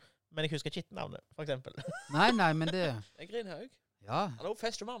styrmannsskolen. Men jeg husker ikke etternavnet, for eksempel. nei, men det Det er Grindhaug. Ja, Han er jo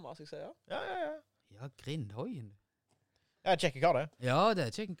fest og mamma, skal jeg si. Ja. ja Grindhøyen. Ja, kjekke kar, det. Ja, det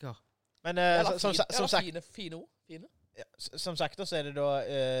er ikke en kar. Men Eller som sagt, fine ord. Fine. ja, som sagt, da, så er det da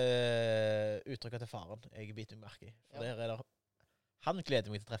uttrykket til faren jeg biter meg merke i. For Ja. der er det Han gleder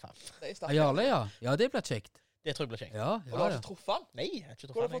meg til å treffe ham. Det er Ja, sterkt. Jarle, ja. Ja, det blir kjekt. Det tror jeg blir kjekt. Ja, Og du ja, har ja. ikke truffet han? Nei, jeg har ikke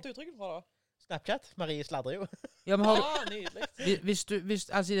Hvor har truffet du han. fått uttrykket fra da? Snapchat. Marie sladrer jo. Ja, men har du Ah, nydelig. hvis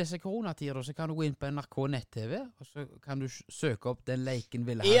altså i disse koronatider da, så kan du gå inn på NRK nett-TV, og så kan du søke opp den leiken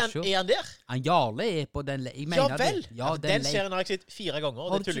ville Er ha sjå. han der? Han Jarle er på den leiken. Jeg Ja mener vel! det. Ja, Den leiken. serien har jeg sett 4 ganger, Har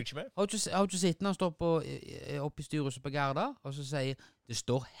og du det tuller jeg ikke med. Har du ikke sett når han står oppe i styrehuset på Garda, og så sier det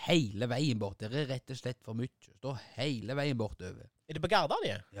står hele veien bort. Det er rett og slett for mye. Det står hele veien bortover. Er det på Garda de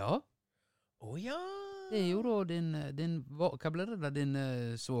er? Ja. Å ja. Det er jo da hva blir det da, din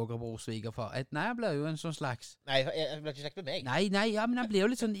svogerbror, svigerfar? Nei, han blir jo en sånn slags... Nei, jeg ble ikke kjekt med meg. Nei, ja, men han blir jo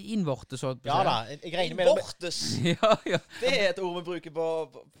litt sånn innvortes. Sånn, Ja da, jeg regner med det. Innvortes. ja, ja. Det er et ord vi bruker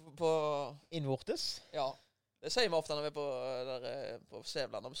på Innvortes. ja. Det sier vi ofte når vi er på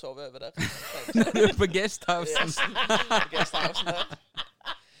Sævland og vi sover over der. På Guesthousen. Yes. Guesthousen der.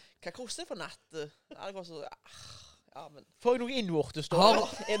 Hva koster det for natt? Ja, det koster Ja, men Får jeg noe innvortes da?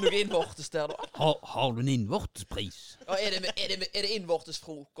 er det noe innvortes der, da? Har du en innvortespris? Ja, er det innvortes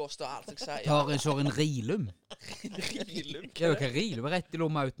frokost og alt jeg sier? Tar en sånn rilum? Rilum? Ja, hva rilum? Rett i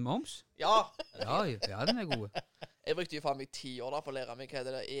lomma uten moms? Ja. Ja, den er god. Jeg brukte jo faen meg 10 år da for å lære meg hva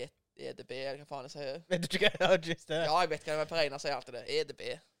det der EDB, eller hva faen jeg sier. Vet du ikke hva just det? Ja, jeg vet hva det er, Per Einar sier alltid det. EDB.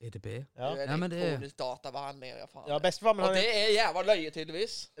 EDB? Ja. Ja, men det- Elektronisk databehandling, ja faen. Ja, bestefar min Og hadde, det er jævla løye,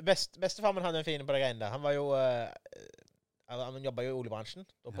 tydeligvis. bestefar min hadde en fin på det greiene der. Han var jo, han jobbet jo i oljebransjen,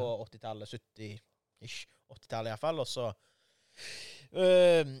 da på 80-tallet, 70-ish, 80-tallet i hvert fall, og så,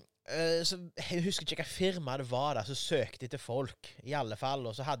 så jeg husker ikke hva firma det var der, så søkte de til folk, i alle fall,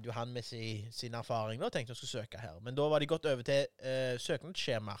 og så hadde jo han med sin erfaring da, tenkte han skulle søke her. Men da var de gått over til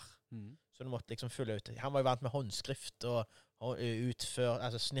søknadsskjemaer, så du måtte liksom fylle ut. Han var jo vant med håndskrift og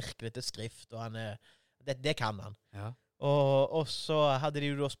altså snirklete skrift, og det kan han. Ja. Og så hadde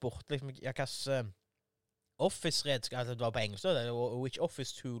de jo da spurt liksom, ja, hva office-redskap, altså det var på engelsk da, which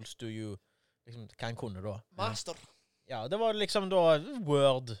office tools do you, liksom, hva han kunne da? Master. Ja, det var liksom da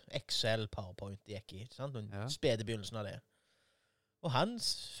Word, Excel, PowerPoint det gikk i, sant? Den Ja. spede begynnelsen av det. Og han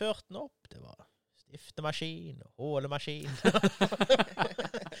førte den opp, det var stiftemaskin og hålemaskin.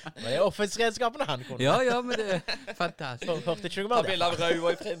 Det var office-redskapene han kunne. Ja, men det er fantastisk. Hørte ikke noe Ta mer bilder av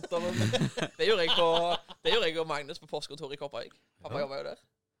rød i printeren. Det gjorde jeg og Magnus på postkontoret i Kopervik. Pappa jobber jo der.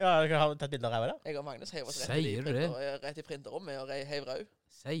 Ja, dere har tatt bilder av det? Jeg og Magnus heiv oss Sier du det? rett i printerrommet og heiv rød.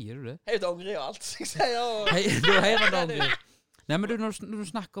 Sier du det? Heiv dongeri og alt, jeg sier. Og... Hei, du heier den dongeri. Nei, men du, når du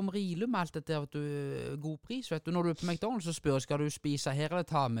snakker om rilum, alt dette at du god pris, vet du, når du er på McDonald's så spør skal du spise her eller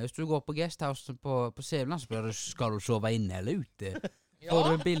ta med. Hvis du går på guesthouse på Sævland, så spør du skal du sove inne eller ute. Får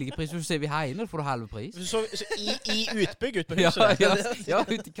du en billig pris, hvis du ser vi heine, så får du halve pris. Så i utbygg ut på Ja, huset? ja,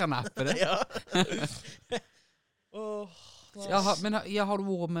 ute i kanappet. Ja. Ja, men har du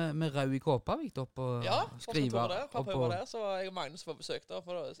vært med rød i Kåpervik da på Ja, skriver? postkontoret der. Pappa og på- jobber der, så var jeg og Magnus på besøk der,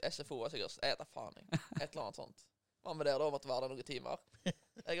 for SFO var sikkert faen jeg. Et eller annet sånt. Var med der da, måtte være der noen timer.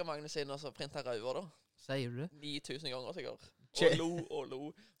 Jeg og Magnus inn og så printet røver da. Sier du det? 9000 ganger sikkert. Og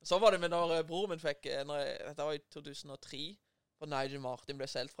lo. Så var det med når broren min fikk, dette var i 2003, for Nigel Martin ble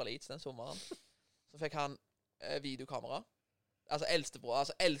solgt fra Leeds den sommeren. Så fikk han videokamera. Altså eldste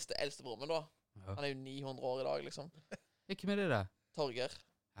broren min da. Ja. Han er jo 900 år i dag liksom. Ikke med det da? Torger.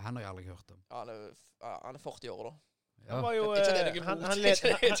 Ja, han har jeg aldri hørt om. Ja, han er 40 år da. Ja. Han var jo Ikke det noe han, mot, han,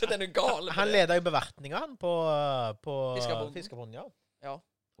 ikke det noe gale med han det. leda jo bevertninga han på Fiskerbonden. ja. Ja.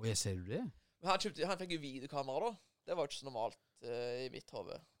 Og jeg ser du det? Men han fikk jo videokamera da. Det var jo ikke så normalt i mitt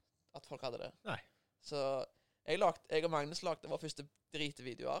hode at folk hadde det. Nei. Så jeg og Magnus lagde våre første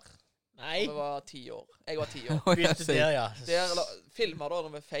dritevideoer. Nei. Vi var 10 år. Jeg var 10 år. Begynte der, ja. Der filmet da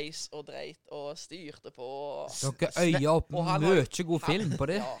med face og dreit og styrte på. Dere øya opp Og han har- mye god film på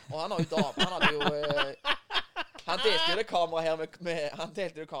det. Ja, og han har jo dame. Han hadde jo han delte jo det kameraet her han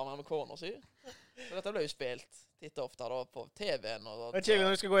delte jo kameraet med kona si. Så dette ble jo spilt titt og ofte da på TV-en. Og Vet ikke når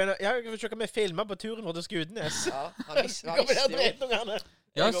vi skal gå inn ja, vi får se hva vi filmer på turen vår til Skudenes. ja, han visste Kommer der jo. dritungene.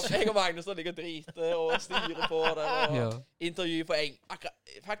 Ja, Jeg og Magnus da ligger og driter og styrer på det. Og Ja. intervju på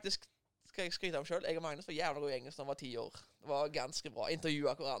faktisk skal jeg skryte av meg selv. Jeg og Magnus var jævla god i engelsk da han var 10 år. Det var ganske bra.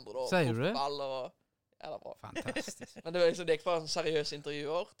 Intervjuet hverandre da. Sier du det? Fotball og... Ja, det var bra. Fantastisk. Men det var liksom, det gikk fra en seriøs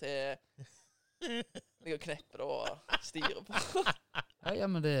intervjuer til... Ligger og knepper det og styrer på. Ja,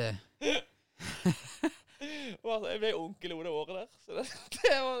 men det... Og altså, jeg ble onkel det året der. Så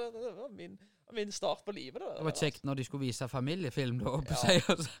det var min start på livet. Det var kjekt når de skulle vise familiefilm da, på Ja. seg.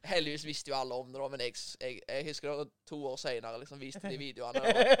 Altså. Heldigvis visste jo alle om det da, men jeg husker det 2 år senere liksom viste de videoene,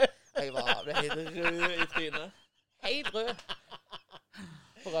 og jeg ble helt rød i trynet. Helt rød.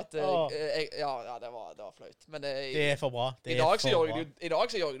 For at, ja, det var flaut. Men Det er for bra. Det i er dag så for gjør bra.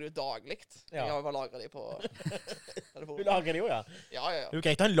 jeg det jo daglig. Ja. Jeg har jo bare lagret de på Du telefonen. lager det jo, ja. Ja. Det er jo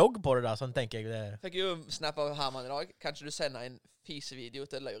greit å ha en logg på det da, sånn tenker jeg det. Fikk jo snap av Herman i dag. Kanskje du sender en fisevideo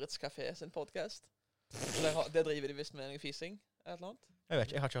til Lauritz Café sin podcast? Det driver de visst med en fising, et eller annet. Jeg vet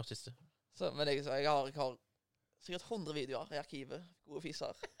ikke, jeg har ikke hørt siste. Så, men jeg har sikkert 100 videoer i arkivet. Gode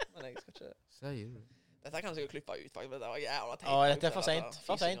fiser. Men jeg skal ikke... Sier du. Dette kan jeg sikkert klippe ut, faktisk. Men det var jævla teit. Å, dette er for sent.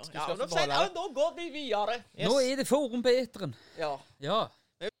 For sent. Du Ja, skal men få beholde det. nå går vi videre. Yes. Nå er det forum på eteren. Ja. Ja.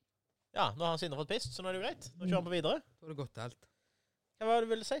 Ja, nå har han Sindre fått pist, så nå er det jo greit. Nå kjører han på videre. Da har det gått alt. Hva var det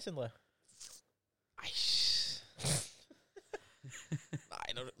du ville si, Sindre?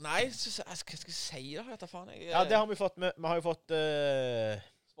 Nei, hva skal jeg si da? Vet du faen. Ja, det har vi fått med. Vi har jo fått...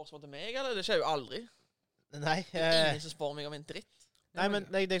 Spørsmål til meg, eller? Det skjer jo aldri. Nei, Det er ingen som spør meg om en dritt. nei, men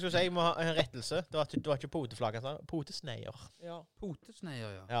det jeg skulle si, jeg må ha en rettelse. Det var ikke poteflagg, altså. Potesneier. Ja.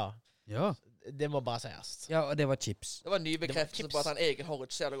 Potesneier, ja. Ja. Ja. Det må bare sies. Ja, og det var chips. Det var en ny bekreftelse chips. på at han egen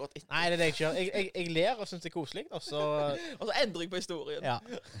Horridge ser det godt etter. Nei, det er det jeg ikke gjør. Jeg ler og synes det er koselig, og så... Og så endring på historien. Ja.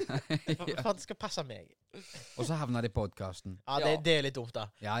 For at det skal passe meg. Og så havna det i podcasten. Ja, det er litt dumt da.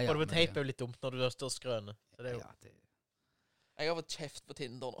 Ja, For det men på tape er jo litt dumt når du står skrøne. Så det er jo... Ja, det... Jeg har fått kjeft på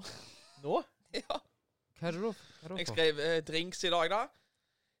Tinder nå. Nå? Ja. Hva er det da? Jeg skrev drinks i dag da.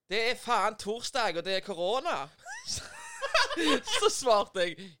 Det er faen torsdag, og det er korona. Så svarte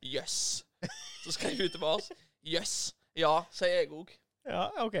jeg, jøss. Så skrev jeg ut til oss, jøss. Ja, sier jeg også. Ja,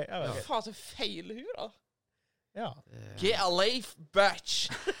 ok. Ja, Hva ok. faen så feil hun da? Ja. Get a life, bitch.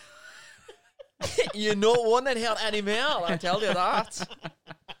 You're not wanted here anymore, I tell you that.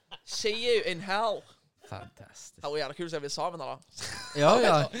 See you in hell. Fantastisk. Det var jævlig kult å se vi sammen da.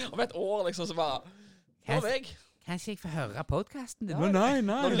 Ja. Om et år liksom så bare, hva meg? Kanskje jeg får høre podcasten din? Ja. Nei.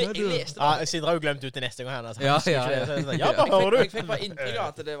 Jeg leste det. Ja, Sindre har jo glemt ut til neste gang her. Altså. Ja. Ja, hva hører Jeg du? fikk bare inntrykk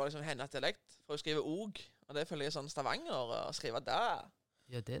av at det var liksom hennes dialekt, for å skrive og. Og det føler jeg sånn Stavanger, og skrive der.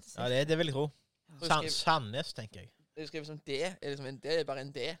 Ja, det Ja, det vil jeg tro. Sandnes, tenker jeg. Det skriver som D, er liksom en D, det er bare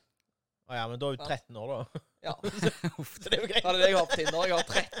en D. Ja, men da er du 13 år, da. Ja. Så det er jo greit. Ja, det er det jeg har på Tinder. Jeg har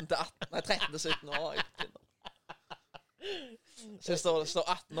 13 til 18, nei, 13 til 17 år. Jeg har på Tinder. Så det står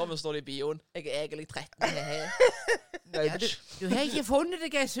 18 år, men står det i bioen. Jeg er egentlig 13. Ja, du har ikke funnet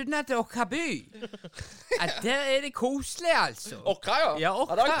deg sånn at Åkraby. At der er det koselig, altså. Åkra, ja. Ja,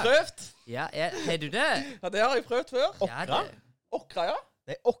 Åkra. Ja, det har jeg prøvd. Ja, har du det? Ja, det har jeg prøvd før. Ja, det. Åkra, ja.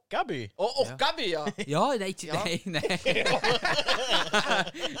 Det er Åkkaby. Og Åkkaby, ja. Ja, det er ikke... Ja. Nei.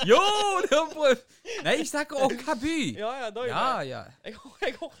 Jo, det har prøvd. Nei, jeg snakker Åkraby. Ja, da gjør Ja. jeg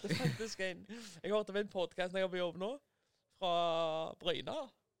hørte faktisk jeg hørte en podcast når jeg var på jobb nå, fra Bryna.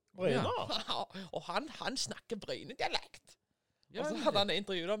 Bryna. Og han snakker Bryne-dialekt. Ja, Og så hadde han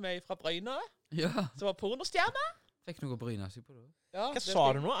intervjuet meg fra Bryna, Ja. som var pornostjerne. Fikk noe å bryne seg på det. Ja, Hva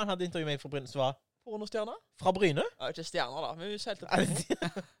sa du nå? Han hadde intervjuet meg fra Bryne, som var Pornostjerne? fra Bryne? Ja, ikke stjerner da, men vi solgte Er porno.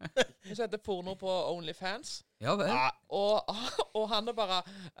 det- Vi solgte porno på OnlyFans. Ja vel. Ja, Og han er bare,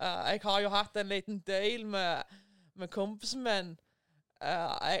 jeg har jo hatt en liten deal med kompisen min.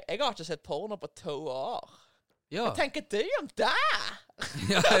 Jeg har ikke sett porno på 2 år. Ja. Hva tenker du om det?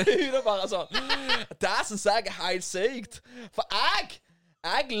 Ja. Hun er bare sånn, det synes jeg er helt sykt. For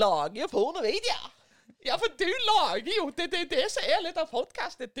jeg lager jo pornovideoer. Ja, for du lager jo, det er det som er litt av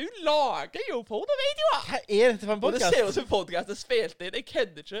podcastet. Du lager jo pornovideoer. hva er dette for en Og det podcast? ser ut som podcasten spilte inn. Jeg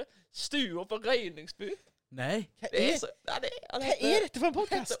kødder ikke. Stua på regningsbud. Nei. Det er så, ja, Hva er dette for en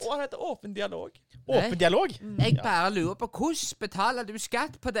podcast? Og han heter Åpen dialog. Åpen dialog? Jeg bare lurer på hvordan betaler du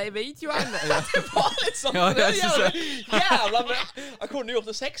skatt på de videoene? Det var litt sånn. Ja, det jeg synes er jævla Jeg kunne gjort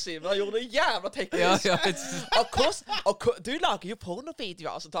det sexy, men jeg gjorde det jævla teknisk. Ja. Du lager jo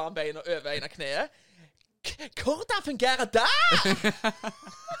pornovideoer, så tar han beina over en av kneet. Hvordan fungerer det?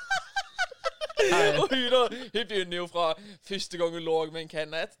 Og hun begynner jo fra første gang hun lå med en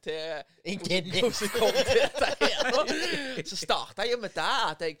Kenneth til hvordan hun kom til dette her. Så startet jeg jo med det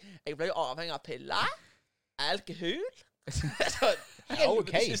at jeg ble jo avhengig av piller, alkohol,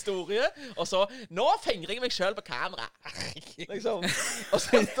 helvetes historie, og så, nå fingrer jeg meg selv på kamera. Liksom.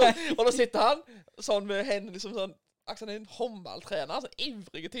 Og da sitter han sånn med hendene liksom sånn, akkurat en håndballtrener, sånn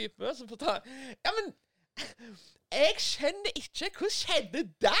ivrig type, som får ta, ja, men jeg skjønner ikke, hvordan skjedde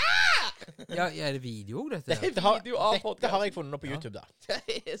det? Ja, er det video, dette? Det er Det har, video av dette har jeg funnet nå på YouTube, da.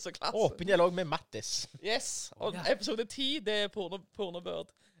 Det er så klasse. Åpen dialog med Mattis. Yes. Og Ja. episode 10, det er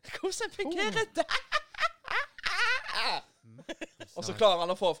pornobird. Hvordan fungerer det? Og så klarer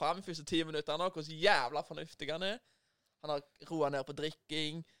han å få frem de første 10 minutterne hvordan jævla fornuftig han er. Han har roet ned på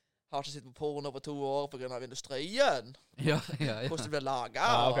drikking, har ikke sittet på porno på 2 år på grunn av industrien. Ja. Hvordan det blir laget.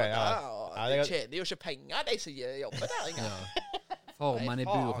 Ja, ok, ja. Og Ja, de det- tjener jo ikke penger, de som jobber der engang. Formann i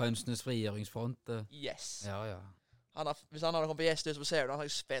Nei, faen. Burhønsenes frigjøringsfront. Yes. Ja. Hvis han hadde kommet på gjesthus på Seudal, hadde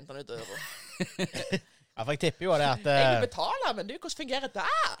jeg spent han ut døra. Ja, for jeg tipper jo det at Jeg vil betale, men du, hvordan fungerer det?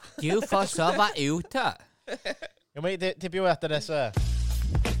 Du får sove ute. Jo, men jeg tipper jo at disse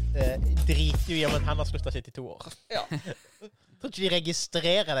driter jo i om at han har sluttet å sitte i 2 år. Ja. Jeg tror ikke de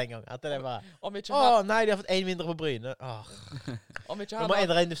registrerer det engang. At det var Om ikke Å han, nei, de har fått 1 mindre på Bryne. om ikke Vi han må har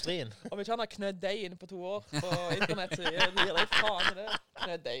endre industrien. Om ikke han har knødd deigen på 2 år på internett, så gir det faen i det.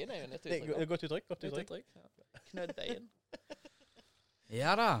 Knødd deigen er jo nytt Det er uttrykk. godt uttrykk. Godt Nytt uttrykk. uttrykk. Ja. Knødd deigen.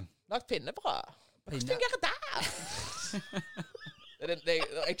 Ja da. Lagt pinnebrød. Hvordan Pinne. fungerer det?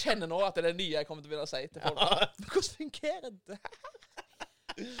 Jeg kjenner nå at det er det nye jeg kommer til å begynne å si til folk. Hvordan fungerer det?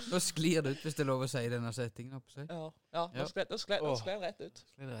 Nå sklir det ut, hvis det er lov å si denne settingen. Opp, si. Ja, nå skled det rett ut.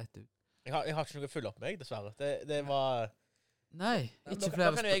 Sklir det rett ut. Jeg har ikke noe å følge opp med, dessverre. Det var Nei, Da ikke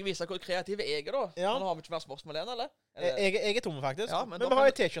kan flere jo jeg vise hvor kreativ jeg er, da. Ja. Nå har vi ikke mer spørsmål igjen, eller? jeg er tom, faktisk. Ja, men men da vi har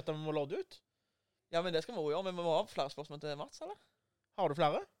kan jo T-skjorter vi må lodde ut. Ja, men det skal vi også gjøre. Men vi må ha flere spørsmål til Mats, eller? Har du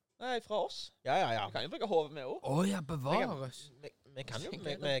flere? Nei, fra oss. Ja. Vi kan jo bruke hodet med også. Åja, bevares. Vi kan jo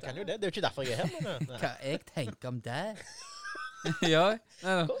det. Det er jo ikke derfor jeg er her. Men, Hva jeg tenker om det? Ja.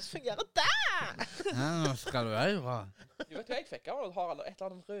 hvordan fungerer det? Ja, nå skal du høre. Du vet hva jeg fikk av? Harald, et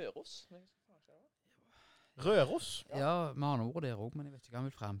eller annet om Røros. Røros? Ja, vi har noe ord der også, men jeg vet ikke hva han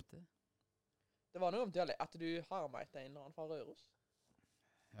vil frem til. Det var noe om dialekt, at du har med en eller annen fra Røros.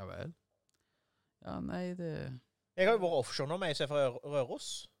 Ja vel. Ja, nei, det... Jeg har jo vært offshore nå, med jeg ser fra Røros.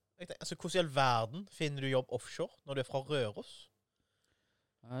 Altså, hvordan i all verden finner du jobb offshore når du er fra Røros?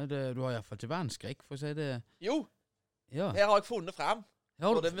 Ja, du har i hvert fall ikke vannskrekk, for å si det. Jo, Ja. her har jeg funnet frem. Ja,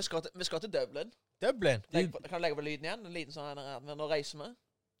 Og vi skal til Dublin. Dublin? Kan du legge på lyden igjen? En liten sånn her, men nå reiser vi.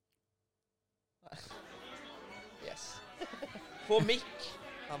 Yes. Få Mick.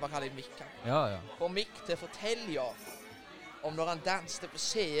 Han bare kaller det Mick. ja. Få Mick til å fortelle om når han danste på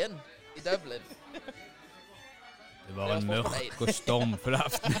scenen i Dublin. Det var en mørk og stormfull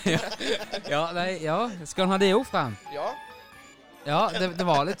aften. Ja. Skal han ha det jo frem? Ja. Ja, det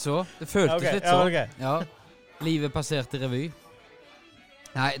var litt så. Det føltes litt så. Ja. Livet passerte revy.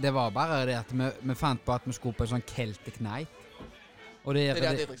 Nei, det var bare det at vi fant på at vi skulle på en sånn Celtic Night. Og Det er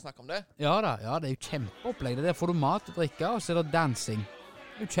det Didrik snakker om det. Ja, det er jo kjempeopplegg. Der får du mat og drikke, og så er det dansing.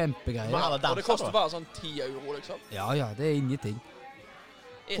 Det er jo kjempegreier. Og det koster bare sånn 10 euro, liksom. Ja, det er ingenting.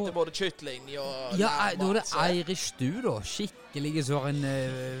 Etter både kjøttling og Ja, da er det Irish stew, da. Skikkelig så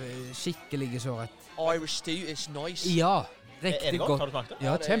et... Irish stew is nice. Ja, Er det riktig godt? godt. Har du smakt det?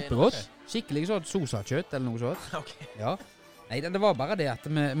 Ja, det er kjempegodt. Skikkelig sånn sosakjøtt eller noe sånt. Ok. Ja. Nei, det var bare det at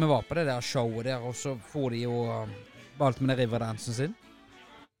vi var på det der showet der, og så får de jo valgt med den riverdansen sin.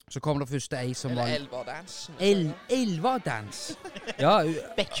 Så kom det første ei som var... Eller elverdansen. Elverdans. Ja,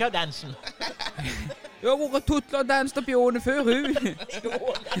 Bekkja-dansen. hun har vært tutla og danset opp i åene før, hun.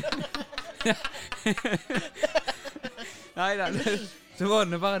 Nei, så var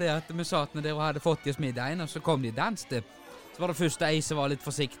det bare det at vi satt ned der og hadde fått i oss middagen, og så kom de og danste. Så var det første ei som var litt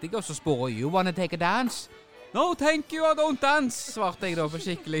forsiktig, og så spør hun, you wanna take a dance? No, thank you, I don't dance, svarte jeg da på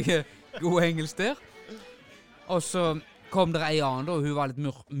skikkelig god engelsk der. Og så kom det ei annen da, og hun var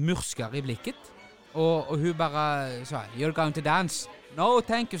litt murskere i blikket. Og hun bare sa, you're going to dance? No,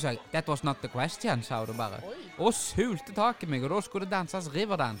 thank you, sa jeg. That was not the question, sa hun bare. Oi, Og sulte tak i meg, og da skulle det danses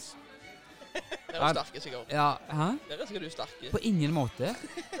riverdans. der er du sterke, sikkert. Ja, hæ? Der er sikkert du sterke. På ingen måte.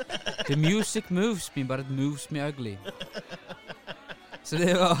 The music moves me, but it moves me ugly. Så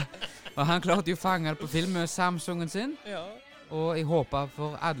det var... Og han klarte jo å fange det på film med Samsungen sin, Ja. og jeg håper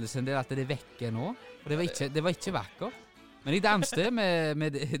for alle sin del at det er vekke nå. For det var ikke vakkert. Men jeg danste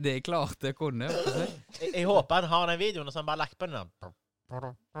med det jeg klarte å kunne. Jeg håper han har den videoen, og så har han bare lagt på den.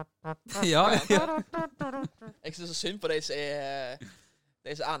 Ja. Jeg synes så synd på de som er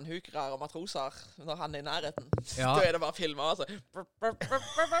anhukere og matroser når han er i nærheten. Ja. Da er det bare filmer, altså.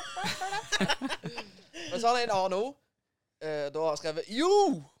 Men så har det en annen nå. Da har han skrevet Jo!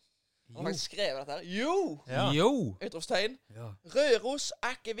 Han har faktisk skrevet dette her. Jo! Ja. Jo! Utropstegn. Ja. Røros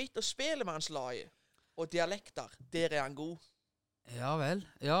er ikke vitt å spelemannslaget. Og dialekter, der er han god. Ja vel.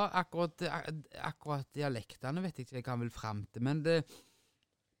 Ja, akkurat dialektene vet jeg ikke hva han vil frem til, men det...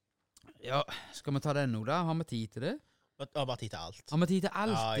 Ja, skal vi ta den nå da? Har vi tid til det? Og bare tid til alt. Har vi tid til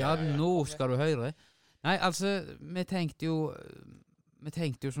alt? Ja, nå skal du høre. Nei, altså, vi tenkte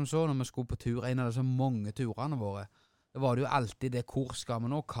jo som så når vi skulle på tur, en av de så mange turene våre, da var det jo alltid det, hvor skal vi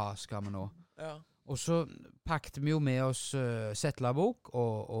nå, hva skal vi nå? Ja. Og så pakket vi jo med oss settlebok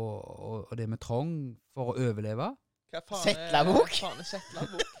og det med trong for å overleve. Hva faen Settlebok? Hva faen er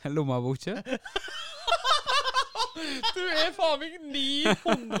settlebok? Lommebokje. Du er faen meg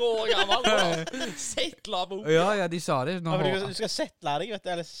 900 år gammel. Settlebok. Ja, de sa det. Ja, men du skal settle deg, vet du,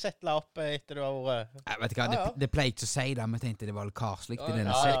 eller settle opp etter du har vært... Jeg vet ikke hva, det pleier ikke å si det, men jeg tenkte det var litt karslikt i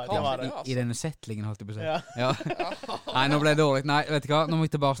denne ja, settlingen. det var det, I denne settlingen, holdt jeg på å si. Ja. Ja. Nei, nå ble det dårlig. Nei, vet du hva, nå må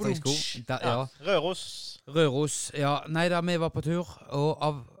vi tilbake til sko. Ja. Røros. Røros, ja. Nei, da vi var på tur, og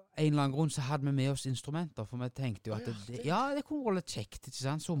av en eller annen grunn så hadde vi med oss instrumenter, for vi tenkte jo at det kunne være litt kjekt, ikke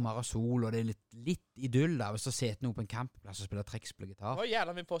sant? Sommer og sol, og det er litt idyll da, hvis du sitter noe på en campplass og spiller trekkspillgitar. Hva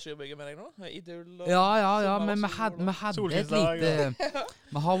jævla mye påskyrbygge med deg nå? Idyll og... Ja, men vi hadde et Solskinnsdag, lite...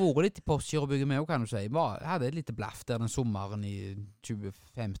 Vi har vært litt i Postgirobygget med, kan du si. Vi hadde et lite blaff der den sommeren i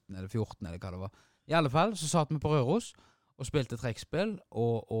 2015 eller 2014, eller hva det var. I alle fall, så satt vi på Røros og spilte trekkspill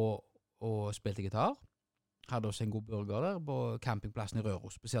og spilte gitar. Hadde også en god burger der på campingplassen i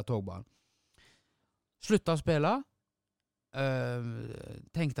Røros, spesielt togbanen. Sluttet å spille.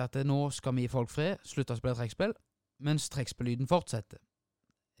 Tenkte at nå skal vi gi folk fred. Sluttet å spille trekkspill, mens trekkspillyden fortsetter.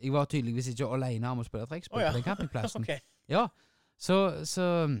 Jeg var tydeligvis ikke alene om å spille trekkspill på den campingplassen. Ok. Ja, så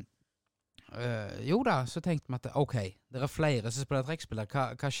Jo da, så tenkte vi at ok, det er flere som spiller trekkspiller,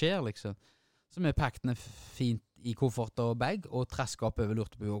 hva skjer liksom? Så vi pakket den fint i koffert og bag, og trasket opp over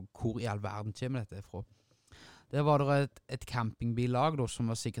lurte på hvor i all verden kommer dette fra. Der var det et campingbillag da, som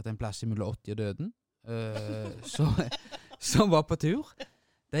var sikkert en plass mellom 80 og døden, som var på tur.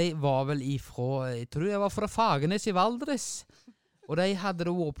 De var vel ifra, jeg tror det var fra Fagernes i Valdres, og de hadde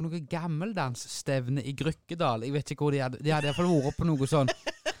da vært på noe gammeldansstevne i Grykkedal. Jeg vet ikke hvor de hadde i hvert fall vært på noe sånn.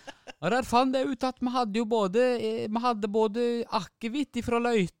 Og der fant jeg ut at vi hadde jo både akevitt fra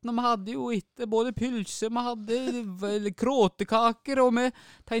løyten, og vi hadde jo både pylse, vi hadde kråtekaker, og vi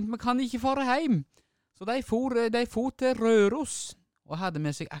tenkte vi kan ikke fare hjem. Så de for til Røros, og hadde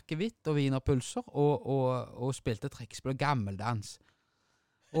med seg akevitt og wienerpølser, og spilte trekkspill og gammeldans.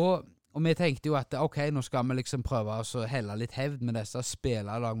 Og vi tenkte jo at ok, nå skal vi liksom prøve å helle litt hevd med disse,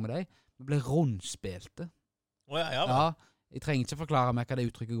 spille lag med dem. Vi ble rundspilte. Ja, jeg trenger ikke forklare meg hva det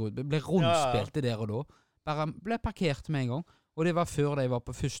uttrykket går ut. Vi ble rundspilte der og da. Bare ble parkert med en gang. Og det var før de var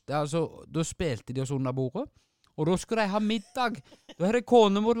på første. Altså, da spilte de oss under bordet. Og da skulle de ha middag. Da hadde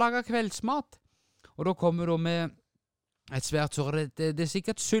konemor laget kveldsmat. Og da kommer de med et svært sår. Det er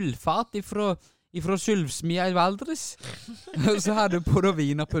sikkert sylfat ifra sylvsmia i Valdres. Og så hadde de på da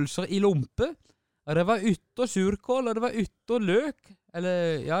wienerpølser i lompe. Og det var ytter surkål, og det var ytter løk.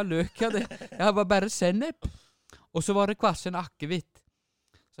 Eller, ja, løk, ja. Det var bare sennep. Og så var det kvart en akevitt.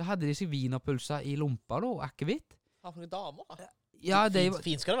 Så hadde de seg wienerpølser i lompa da, og akevitt. Har for noen damer da? Ja,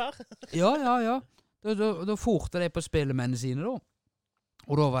 Fint skal det være. Ja. Da forte de på spillemennene sine da.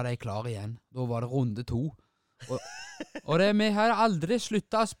 Og da var de klare igjen. Da var det runde 2. Og vi hadde aldri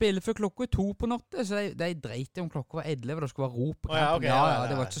sluttet å spille før klokka 2 på natten, så de dreit om klokka var 11, og det skulle være ro på kampen. Ja,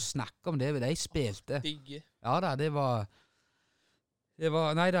 det var ikke snakk om det, de spilte. Digge. Ja da, det var, jeg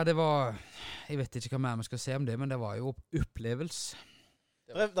vet ikke hva mer vi skal se om det, men det var jo opplevelse.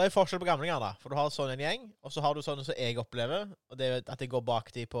 Det er forskjell på gamlinger da, for du har sånn en gjeng, og så har du sånn som jeg opplever, og det er at jeg går bak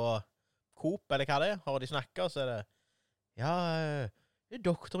de på Coop, eller hva det er, har de snakket, og så er det, ja,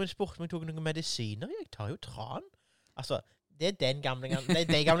 doktoren spurte om jeg tok noen medisiner, jeg tar jo tran. Altså, det er de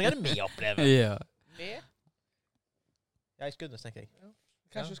gamlingene vi opplever. Ja. Med? Ja, i Skudenes, tenker jeg. Ja.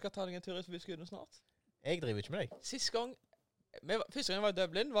 Kanskje du skal ta deg en tur ut forbi Skudenes snart? Jeg driver ikke med deg. Første gang jeg var i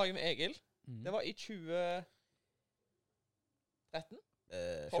Dublin, var jeg med Egil. Det var i 2013?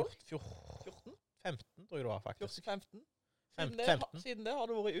 14? 15, tror jeg det var, faktisk. 14-15? 15. Siden det har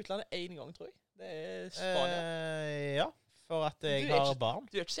du vært i utlandet en gang, tror jeg. Det er Spania. Ja, for at jeg har barn.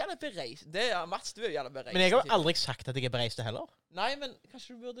 Du er ikke så gjerne bereist. Mats, du er jo gjerne bereist. Men jeg har aldri sagt at jeg er bereist heller. Nei, men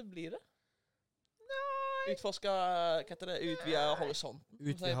kanskje du burde bli det? Nei. Utforske, hva heter det, utvide horisonten.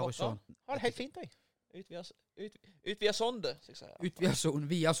 Utvide horisonten. Ja, det er helt fint, jeg. Utvide sonde, skal jeg si. Utvide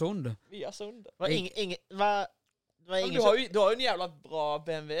via sonde. Via sonde. Det var ingen du har jo en jævla bra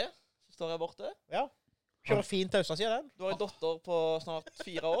BMW som står her borte. Ja. Kjører fint til Østlands, sier den. Du har en dotter på snart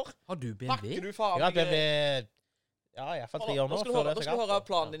 4 år. Har du BMW? Pakker du faen Jeg har BMW... Ja, i hvert fall 3 år nå. Da skal du høre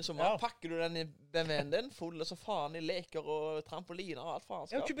planen din i sommer. Ja. Pakker du den i BMW-en din, full så faen i leker og trampoliner og alt faen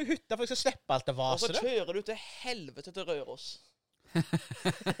Jeg har skal. ikke hytta for jeg skal slippe alt det Og vaset. så kjører du til helvete til Røros.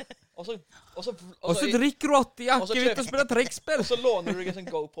 og så drikker du 80 akevitt og spiller trekkspill. Og så låner du deg en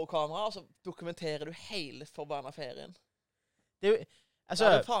sånn GoPro-kamera, og så dokumenterer du hele forbanna ferien. Det er jo... Altså...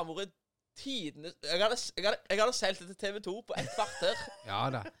 Det hadde faen vært tidenes... Jeg hadde solgt det til TV 2 på 1 kvarter.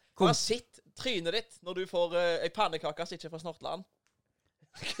 Ja da. Du har sett trynet ditt når du får ei pannekake som ikke er fra Snortland.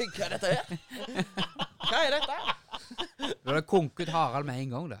 Hva er dette her? Hva er dette? Du hadde konket Harald med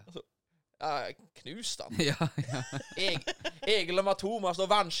en gang, da. Ja, knust han. Ja. Egil og Matoma står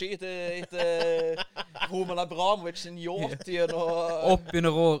vannski etter Roman Abramovic sin yacht gjennom... Opp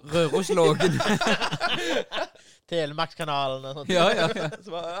under Røroslågen. Telemarkskanalen og sånt. Ja. Så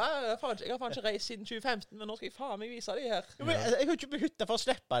bare, jeg har faen ikke reist siden 2015, men nå skal jeg faen meg vise de her. Jo, men jeg har ikke på hytta for å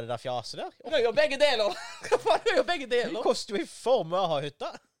slippe det der fjaset der. Du gjør begge deler. Hva faen, du gjør begge Det deler? koster jo i formue å ha hytta.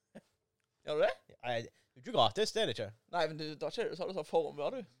 Gjør du det? Nei, det er ikke gratis, det er det ikke. Nei, men da har du sånn formue,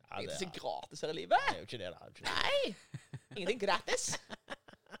 du. Ja, Ingenting det er gratis her i livet. er jo ikke det, da. Nei, ingenting gratis.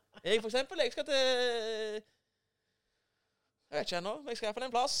 Jeg for eksempel, jeg skal til... Jeg vet ikke ennå, men jeg skal på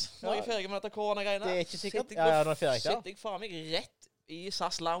den plass. Når jeg er ferdig med dette korona-greiene. Det er ikke sikkert. Sitter jeg Ja, når jeg er ferdig, ja. Sitter jeg faen meg rett i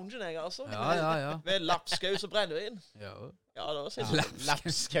SAS-loungen, jeg, altså. Ja. Med lapskaus og brennevin. Ja. Ja, da sitter jeg.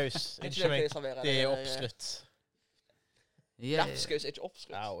 Lapskaus. Ikke Unnskyld det meg. jeg serverer. Det er oppskrytt. Lapskaus er ikke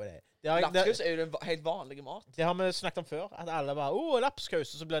oppskrytt. Ja, det Lapskaus er jo den helt vanlige mat. det har vi snakket om før. At alle bare, lapskaus,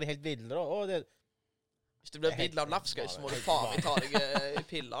 og så blir de helt ville da. Det... Hvis du blir vidd av lapskaus, så må du faen meg ta deg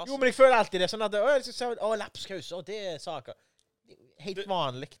piller, altså. Jo, men jeg føler alltid det sånn at, lapskaus, det er saker. Helt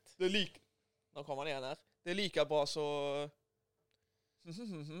vanlig. Det er like... Nå kommer han igjen her. Det er like bra så...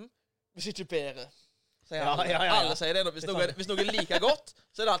 Hvis ikke bedre. Ja. Alle sier det. Hvis noe liker godt,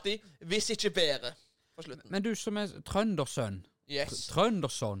 så er det alltid 'hvis ikke bedre' på slutten. Men du som er trøndersønn. Yes.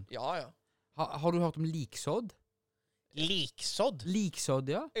 Trøndersønn. Ja. Har du hørt om liksodd? Liksodd? Liksodd,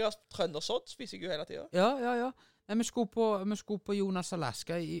 ja. Jeg har trøndersodd, spiser jeg jo hele tiden. Ja. Nei, vi skulle på Jonas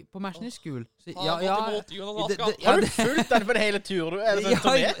Alaska på Machine School. Så, Har Har du fulgt den for det hele turen? Er det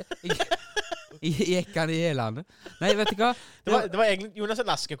sånn Gikk han i helene. Nei, vet du hva? Det var egentlig Jonas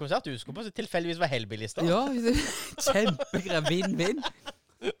Alaska-konsert du skulle på, så tilfeldigvis var Hellbillister. Ja, kjempegreier. Vinn-vinn.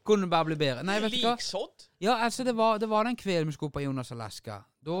 Kunne bare bli bedre. Nei, vet du hva? Liksodd? Ja, altså, det var den kvelden vi skulle på Jonas Alaska.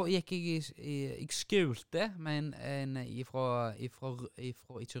 Da gikk jeg skulte med en ifra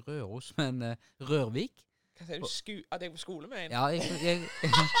ikke Røros, men Rørvik. Hva sier du? At jeg er på skole med en? Ja, jeg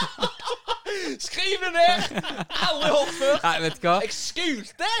Skriv det ned! Aldri hørt før! Nei, vet du hva? Jeg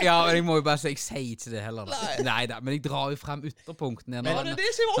skulte! Ja, men jeg må jo bare si, jeg sier ikke det heller. Nei da, men jeg drar jo frem ytterpunktene. Ja, det er det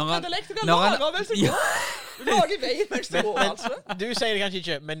som er opprettelekt. Du kan lage mens du går. Du lager vei mens du går, altså. Du sier det kanskje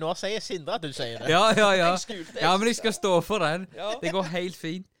ikke, men nå sier Sindre at du sier det. Ja. Jeg skulte. Ja, men jeg skal stå for den. Ja. Det går helt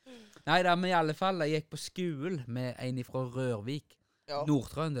fint. Nei da, men i alle fall, jeg gikk på skole med en fra Rørvik, Ja.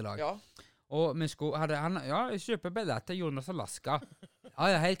 Nord-Trøndelag. Ja. Og vi hadde han, jeg kjøper billett til Jonas Alaska. Ja,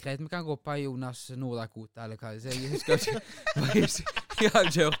 helt greit, vi kan gå på Jonas Nord-Dakota, eller hva. Så jeg husker ikke, jeg har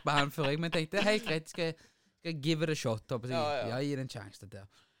ikke hørt på han før, men jeg tenkte, helt greit, skal jeg give it a shot, og så, Ja. gi det en sjanse til det.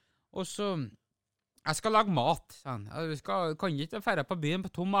 Og så, jeg skal lage mat, sa han. Jeg kan ikke feire på byen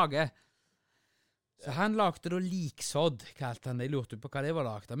på tom mage. Så han lagde da liksodd, kalte han det. Jeg lurte på hva det var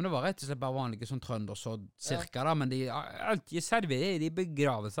lagt. Men det var rett og slett bare vanlige sånn trøndersodd, cirka da, men de alltid serverer i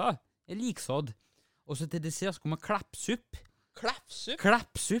begravelser. Liksodd. Og så til dessert skulle man klappsupp. Klappsupp?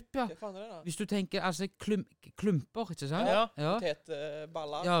 Klappsupp, ja. Hva faen er det da? Hvis du tenker, altså, klumper, ikke sant? Ja.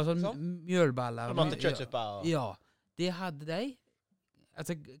 Potetballer. Ja, sånn liksom. mjølballer. Tomattekjøttsuppe og Ja. Det hadde de.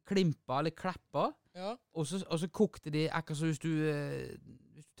 Altså, klimpa eller klappa. Ja. Og så kokte de akkurat som hvis du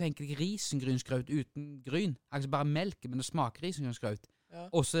tenker deg risengrynsgrøt uten gryn. Altså bare melk, men det smaker risengrynsgrøt. Ja.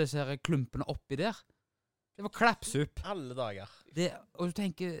 Og så disse her klumpene oppi der. Det var klappsupp. alle dager. Og du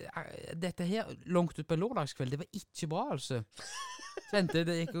tenker, dette her, langt ut på en lørdagskveld, det var ikke bra, altså. Kjente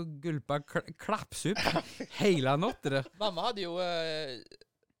det gikk og gulpa klappsupp hele natten der. Mamma hadde jo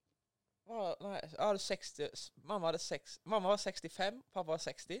Mamma var 65, pappa var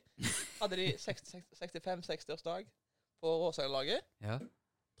 60. Hadde de 65-60-årsdag på Råsøylaget. Ja.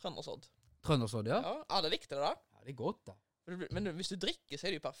 Trøndersodd. Trøndersodd, ja. Ja, alle likte det da. Ja, det er godt da. Men hvis du drikker, så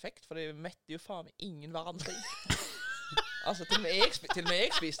er det jo perfekt, for det metter jo faen meg ingen hverandre. Altså, til og med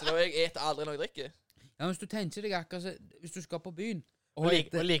jeg spiste det, og jeg eter aldri når jeg drikker. Ja, men hvis du tenker deg akkurat, hvis du skal på byen, Og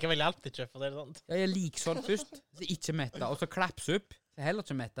likevel hjalp det ikke, for det er sant. jeg liker sånn først, så ikke mette, og så klappsupp, så heller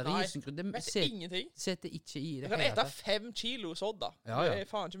ikke mette, Nei, risengrøt, det Metter ingenting. setter ikke i Du det kan hele ete tatt. 5 kilo sodd da. Ja. Du er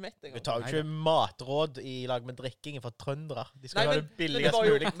faen ikke mett Vi engang. tar jo ikke matråd i lag med drikking for trøndere. De skal Nei, ha men- det billigst men det var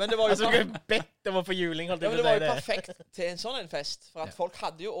jo- mulig. men det var jo Altså, du er bedt om å få juling, holdt Ja, jeg men på det å var jo si det. perfekt til en sånn en fest, for at folk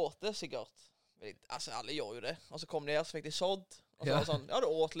hadde jo åt det sikkert. Altså, alle gjør jo det. Og så kom de her, så fikk de sodd, og så var det sånn, ja, du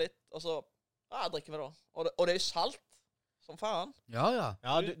åt litt, og så, ja, drikker vi da. Og det er jo salt, som faen. Ja.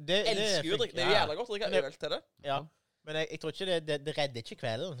 Ja, Du elsker jo å drikke, det er jo jævla godt å drikke Men det- øl til det. Ja, men jeg tror ikke det redder ikke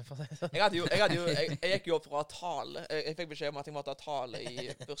kvelden. For å si det sånn. Jeg gikk jo opp for å ha tale. Jeg fikk beskjed om at jeg måtte ha tale i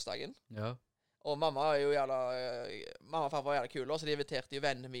bursdagen. Ja. Og mamma er jo jævla, mamma og pappa var jævla kule, så de inviterte jo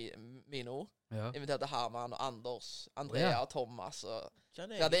vennene mine også. Ja. Inviterte Herman og Anders, Andrea Ja. og Thomas og...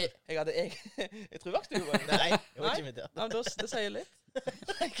 Skjønner Jeg jeg. hadde jeg tror faktisk du var Nei, jeg var Nei. ikke invitert. Ja, men det sier litt.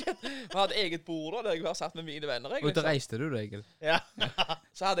 Vi hadde eget bord da, der jeg var satt med mine venner. Jeg, Og da liksom. reiste du deg, eller? Ja.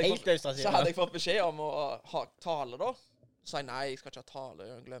 Så hadde Helt så hadde jeg fått beskjed om å ha tale da. Så sa jeg nei, jeg skal ikke ha tale,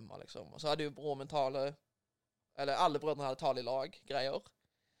 jeg glemmer liksom. Og så hadde jo broren min tale, eller alle brødrene hadde tale i lag, greier.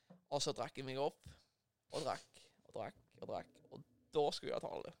 Og så drakk jeg meg opp, og drakk. Og da skulle jeg ha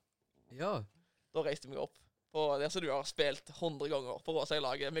tale. Ja. Da reiste jeg meg opp. På det som du har spilt 100 ganger på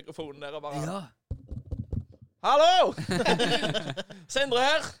Råsøylaget, mikrofonen der og bare... Ja. Hallo! Sindre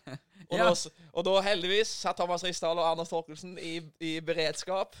her! Og, Ja. og da heldigvis satt Thomas Risdal og Anders Torkelsen i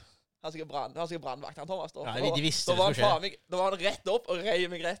beredskap. Han sikkert brannvakt, han Thomas. Da. Ja, de visste da var det skulle han faen meg, da var han rett opp og rei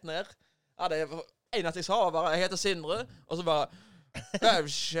meg rett ned. Ja, det eneste jeg sa var bare, jeg heter Sindre, og så bare... Det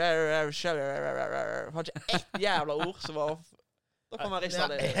var ikke ett jævla ord som var... Da kom han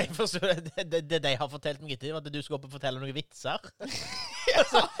Risdal. Ja, jeg forstår det de har fortalt meg etter, var at du skulle opp og fortelle noen vitser.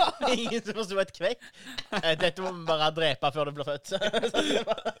 Altså, ingen som forstod et kvekk. Dette må vi bare drepe før du blir født.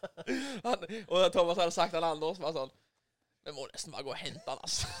 Og Thomas hadde sagt til Anders, som var sånn, vi må nesten bare gå og hente han,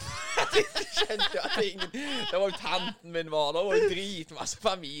 altså. Jeg kjente jo at ingen... Det var jo tanten min var der, og det var dritmasse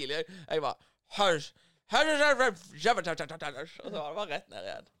familie. Jeg bare... Og så var det bare rett ned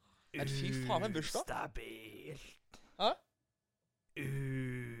igjen. Men fy faen, en bursdag. Ustabilt. Hæ?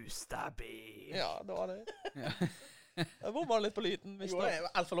 Ustabilt. Ja, det var det. Jeg bommet litt på lyden, Jo, mister. det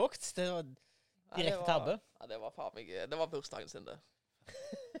var alt for lågt. Det var direkte tabbe. Ja, det var faen meg, det var bursdagen sin det.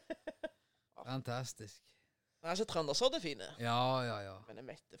 Fantastisk. Men altså, trøndersådd er fine. Ja. Men jeg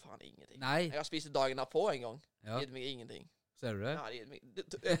mette faen ingenting. Nei. Jeg har spist det dagen på en gang. Ja. Gitt meg ingenting. Ser du det? Ja,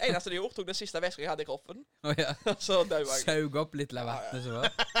 det eneste de gjorde, tok den siste væska jeg hadde i kroppen. Ja. Så døde jeg. Saug opp litt av vattnet som var.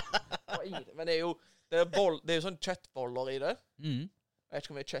 Det var ingenting. Men det er jo sånn kjøttboller i det. Mm. Jeg vet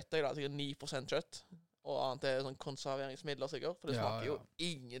ikke om det er kjøtt, det er sikkert 9% kjøtt. Og annet er sånn konserveringsmidler sikkert, for det smaker jo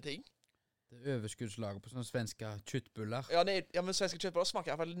ingenting. Det er overskuddslaget på sånne svenske kjøttbuller. Ja, men svenske kjøttboller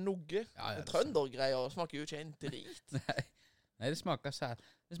smaker i hvert fall noe. Ja, Trøndergreier smaker jo ikke en drit. Nei, det smaker salt.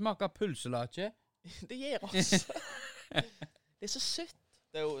 Det smaker pulselake. Det gjør oss. Det er så søtt.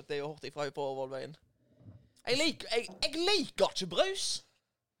 Det er jo hørt ifra på Volveien. Jeg liker ikke brus.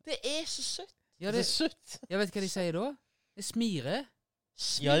 Det er så søtt. Ja, Det er søtt. jeg vet hva de sier da. Det smirer.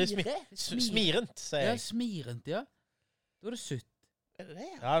 Ja, det er smirent, sier Ja, jeg. smirent, ja. Da er det søtt. Er det det?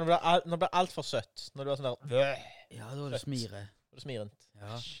 Ja, nå blir det alt for søtt. Når du har sånn der Ja, da er det Søtt. smire. Det er smirent.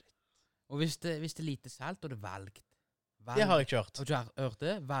 Ja. Og hvis det er lite salt, da er det valgt. Det har jeg ikke hørt. Har du ikke hørt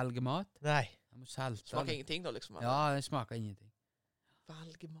det? Valgemat. Nei. Jeg må salte. Smaker ingenting da, liksom. Ja, det smaker ingenting.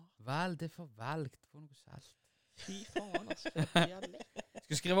 Valgemat. Vel, det er for valgt. Få noe salt. Fy faen, altså. Dialekt.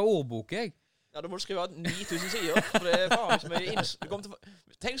 Skal skrive ordbok, jeg. Ja, da må du skrive 9000 sider. For det er faen så mye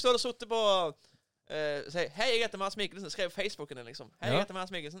Tenk hvis du hadde suttet på si, hei, jeg heter Mads Mikkelsen. Skrev Facebooken din, liksom. Hei, jeg heter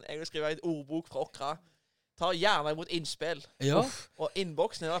Mads Mikkelsen. Jeg vil skrive et ordbok fra Åkra. Tar gjerne imot innspill. Ja. Og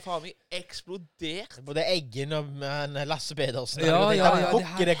innboksen er faen meg eksplodert. Både Eggen og Lasse Pedersen. Ja.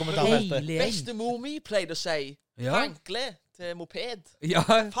 Hukker det kommentarfeltet. Hele gjengen. Bestemor mi pleide å si Ja. hankle til moped. Ja.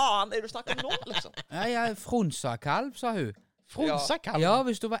 Faen, er det du snakker om nå, liksom? Ja, Fronsakalv, sa hun. Fronsakalv. Ja,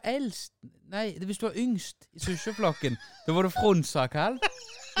 hvis du var eldst. Nei, hvis du var yngst i søskenflokken, da var du fronsakalv.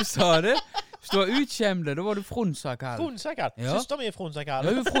 Du sa det. Hvis du var utkjemle, da var du fronsakalv. Fronsakalv. Ja. Søster mi er Ja, fronsakalv.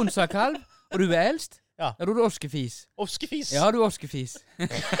 du er fronsakalv, og du er eldst. Ja. Da er du oskefis. Oskefis. Ja, du er oskefis.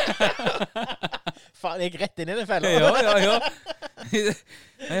 Faen, jeg gikk rett inn i den fella. Ja.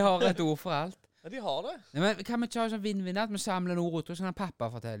 Jeg har et ord for alt. Ja, de har det. Nei, men kan vi ikke ha sånn vinn-vinn at vi samler noe ut, og så kan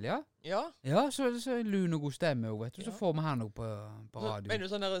pappa fortelle, ja? Ja. Ja, så er det lun og god stemme, vet du. Så Ja. får vi han også på radio. Mener du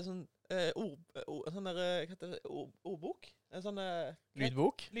sånn der hva heter det, ordbok? En sånn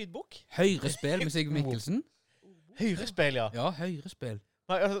Lydbok. lydbok? Høyrespill med Sigurd Mikkelsen. Høyrespeil, ja. Ja, høyrespill.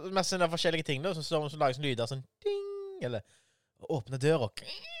 Masse sånne forskjellige ting da, som står som lager sånne lyder sånn ding, eller åpne døra.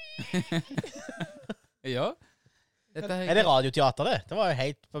 Ja. Dette Er det radioteater, det? Det var jo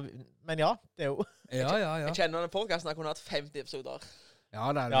helt Men ja, det er jo Ja. Jeg kjenner denne podcasten har kunnet hatt 50 episoder.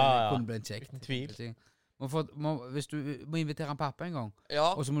 Ja, det Ja. kunne bli en kjekt. Uten tvil. Hvis du må invitere han pappa en gang,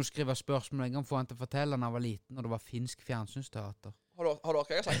 Ja. og så må du skrive spørsmål en gang, få han til å fortelle når han var liten, og det var finsk fjernsynsteater. Har dere hva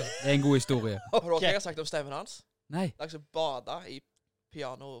jeg har sagt? Det er en god historie. Har dere hva jeg har sagt om stemmen hans? Nei, Det er liksom bada i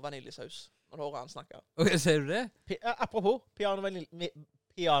piano vaniljesaus når du hører han snakke. okay, ser du det? Apropos piano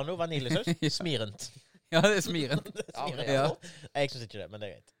vaniljesaus. Ja. Smirent. Ja, det er smirent. Ja, men det Ja. er godt. Jeg syns ikke det, men det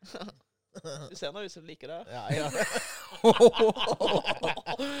er greit. Du ser når du liker det. Ja.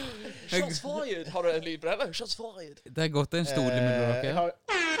 Shots fired! Har du en lyd på det, eller? Shots fired! Det er godt det er en stol mellom Jeg dere. har-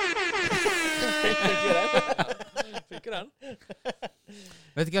 Funker den?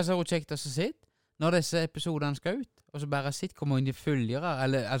 Vet du hva som er kjekt å se? Når disse episodene skal ut, og så bare sitt hvor mange følgere,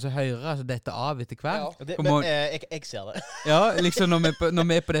 eller altså høyere, altså dette av etter hvert. Ja. Det, Hvor men, mange- jeg ser det. Ja, liksom når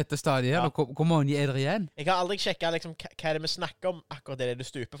vi er på dette stadiet her, Ja. hvor mange er det igjen? Jeg har aldri sjekka liksom, hva er det vi snakker om akkurat det du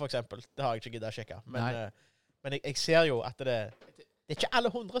stuper, for eksempel. Det har jeg ikke giddet å sjekke. Nei. Men jeg ser jo at det er ikke alle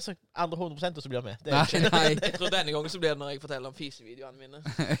 100% som blir med. Det er Nei, ikke. nei. Jeg tror denne gangen så blir det når jeg forteller om fisevideoene mine.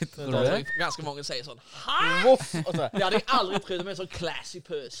 Jeg tror Da tror det. jeg ganske mange sier sånn Hæ?! Voff! Og så- Det hadde jeg aldri trodd om en sånn classy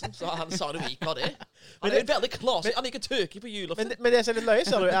person. Så han sa det vi var det. Han er veldig classy. Han er ikke tøkig på julaften. Men det som er litt løye,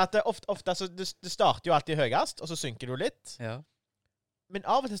 ser du, er at det ofte så det starter jo alltid høyest, og så synker du litt. Ja. Men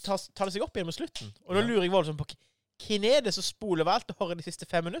av og til tar det seg opp igjen mot slutten. Og da Ja. lurer jeg voldsomt på hvem er det som spoler ved alt og hører de siste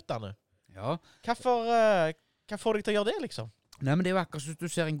 5 minuttene? Ja. Hva får deg til å gjøre det, liksom? Nei, men det er jo akkurat som hvis du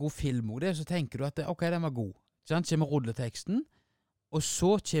ser en god film, og det, så tenker du at OK, den var god. Så kommer rulleteksten, og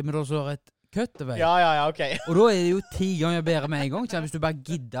så kommer det så et cutaway. Ja, OK. Og da er det jo 10 ganger bedre med en gang. Ikke sant? Hvis du bare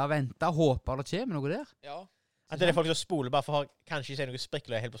gidder å vente, håper det kommer noe der. Ja. At det er folk som spoler bare for å kanskje si noe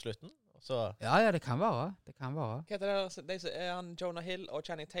sprikkler helt på slutten. Og så Ja, det kan være. Det kan være. Hva heter det? De som er han Jonah Hill og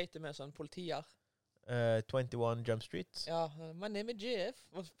Channing Tatum med sånn politier. 21 Jump Street. Ja, my name is Jeff.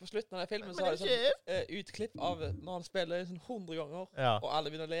 Og på slutten av den filmen så har de sånn utklipp av når han spiller sånn 100 ganger, Ja. og alle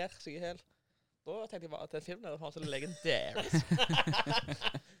begynner å le seg i hel. Da tenkte jeg bare at den filmen er så legendarisk.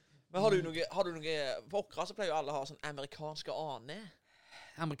 Men har du noe på Åkra så pleier jo alle å ha sånn amerikanske ane.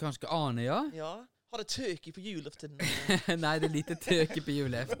 Amerikanske ane, ja. Ja. Har det tøki på julaften? Nei, det er lite tøke på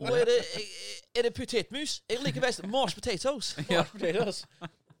julaften. Og er det potetmus? Jeg liker best mashed potatoes. Ja. Potatoes.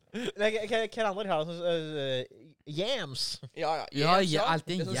 Hva er det andre de har? Yams. Ja, Ja, Det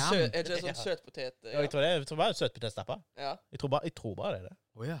alltid er sånn jam. Er det sånn søtpotet? Ja, jeg tror bare det er søtpotetstappa. Ja. Jeg tror bare det er det.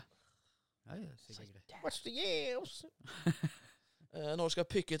 Åja. Ja, ja, sikkert greit. What's the yams? Når du skal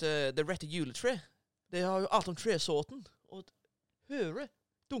pikke det rette juletre, det har jo alt om tresorten. Og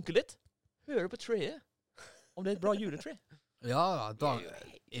dunke litt. Høre på treet. Om det er et bra juletre. Ja, da,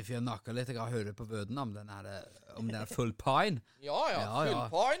 if jeg nakker litt, jeg har hørt på vøden om den er full pine. Ja, Ja, full ja.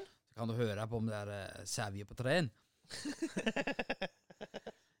 pine. Så kan du høre på om det er sevje på treen.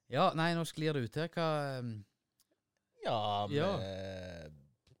 Ja, nei, nå sklir det ut her. Hva... Ja, Ja.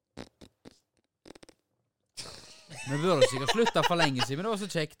 men Vi burde sikkert slutta for lenge siden, men det var så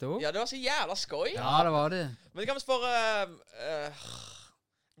kjekt òg. Ja, det var så jævla skøy. Ja, det var det. Men kan vi spørre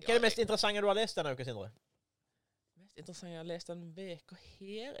Hva er det mest interessante du har lest denne uka, Sindre? mest interessante jeg har lest denne veka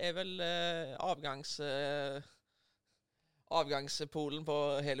her, er vel avgangspolen på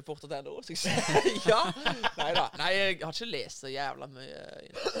hele Porto.no. Ja. Neida. Nei, jeg har ikke lest så jævla mye.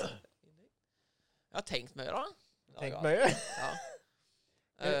 Jeg har tenkt mye, da. Tenk mye. Ja.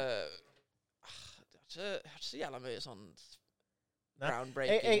 Jeg har ikke så jævla mye sånn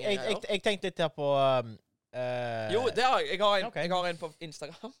groundbreaking. Jeg tenkte litt her på Jo, det har jeg. Ok. Jeg har en på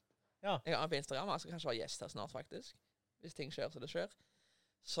Instagram. Ja. Jeg har en på Instagram. Jeg skal kanskje være gjest her snart, faktisk. Hvis ting skjer, så det skjer.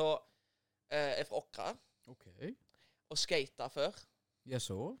 Så jeg er fra Åkra Ok. og skata før. Jeg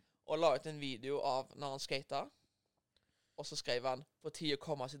så. Og la ut en video av når han skata. Og så skrev han 'på tide å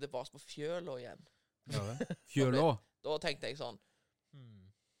komme seg tilbake på fjøla igjen'. Ja, Fjøla. Da tenkte jeg sånn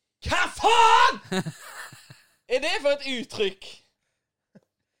Hmm. Hva faen?! Er det for et uttrykk?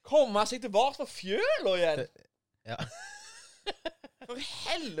 Komme seg tilbake på fjøla igjen? Ja. For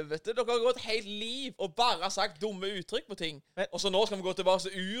helvete, dere har gått helt liv og bare sagt dumme uttrykk på ting. Men- Og så nå skal vi gå tilbake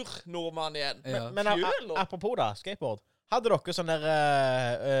til ur-nordmann igjen. Ja. Men Fjøl, og- apropos da, skateboard. Hadde dere sånn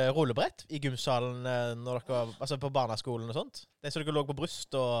der rullebrett i gymsalen når dere, altså på barneskolen og sånt? Det så dere lå på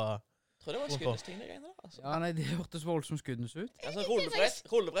bryst og... Jeg tror det var en skuddesting, det greiene der. Altså. Ja, nei, det hørtes voldsomt skuddende ut. Altså,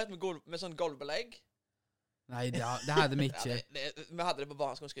 rullebrett med sånn gulvbelegg. Nei, det hadde vi Ja, ikke. vi hadde det på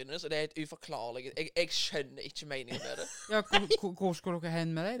barneskolen, så det er helt uforklarlig. Jeg skjønner ikke meningen med det. Ja, hvor skulle dere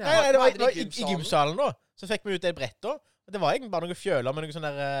hen med det? Nei, det var, hadde de i gymsalen? gymsalen da. Så fikk vi ut et brett da. Og det var egentlig bare noen fjøler med noen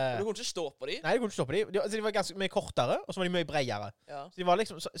sånne der... Du kunne ikke stå på dem. Nei, det kunne ikke stå på de. De var ganske mye kortere, og så var de mye bredere. Ja. Så de var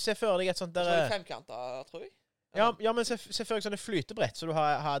liksom... Se før deg et sånt Så var der... det femkanter, tror jeg. Ja, men se før deg sånne flytebrett, så du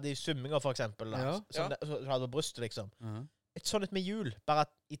har de summinger for eksempel. Da. Ja. Sånn, så du har det på brystet liksom. Ja. Et sånt et med hjul, bare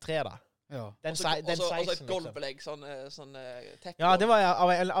i tre da. Ja. Den Og så et sizen liksom. gulvbelegg, sånn teppe. Ja, det var av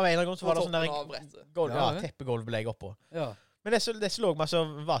en eller annen grunn så var det På sånn der toppen av brettet. ja, Ja, teppegulvbelegg oppå. Ja. Men det så lå man så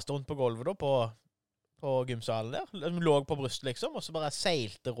vaste rundt på gulvet da, på gymsalen der. De lå på brystet liksom, og så bare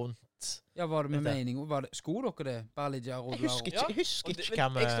seilte rundt. Ja, var det med Dette. mening? Sko dere det? Bare ligge og Jeg rulle husker og... ikke, jeg husker Og det- ikke hva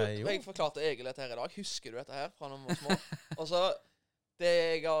men vi gjorde. jeg forklarte Egil dette her i dag. Husker du dette her fra når vi var små? Og så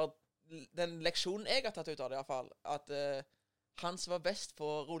den leksjonen jeg har tatt ut av det i hvert fall, at han som var best på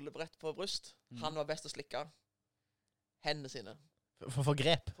rullebrett på bryst, han var best å slikke hendene sine. For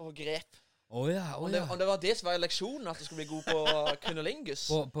grep. For grep. Åja, Om det var det som var leksjonen, at du skulle bli god på kunnelingus.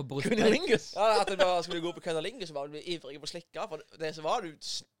 På brystet. Kunnelingus. Ja, at du bare skulle bli god på kunnelingus, så var du ivrig på å slikke. For det som var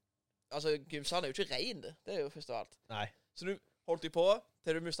altså, gymsalen er jo ikke ren, det. Det er jo først og alt. Nei. Så du holdt deg på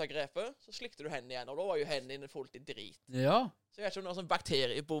til du mistet grepet, så slikte du hendene igjen. Og da var jo hendene dine fullt i drit. Ja. Så jeg vet ikke om det var sånn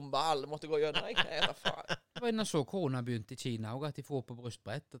bakteriebombe alle måtte gå gjennom. Jeg vet da faen. Det var innan så korona begynte i Kina også, at de får på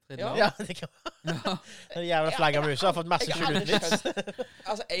brystbrett og triller. Ja, det kan Ja. Den jævla flaggermusa har fått masse Jeg har aldri skylutnytt. skjønt.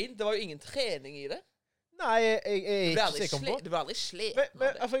 Altså, det var jo ingen trening i det. Nei, jeg er Du ble ikke aldri sikker på. Du ble aldri sliten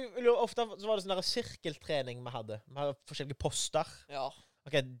Men av det. ofte så var det sånn der sirkeltrening vi hadde. Vi hadde forskjellige poster. Ja.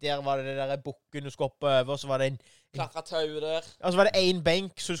 Ok, der var det der bukken du skulle hoppe over, så var det Klatra tau der. og så var det en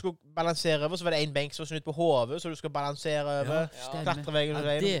benk som du skulle balansere over, så var det en benk som var snudd på hodet, så du skulle balansere over. Ja, Ja. stemmer. Klatre veien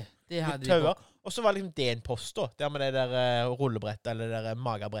Ja, det hadde vi tauer. på. Og så var det liksom det en post da, der med det der rullebrettet, eller det der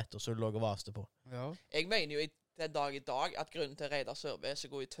magerbrettet som du lå og vaste på. Ja. Jeg mener jo den dag i dag at grunnen til Reidar Sørve er så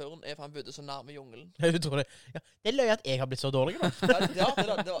god i turn, er for han bodde så nærme jungelen. Du tror det? Ja, det løy at jeg har blitt så dårlig nå.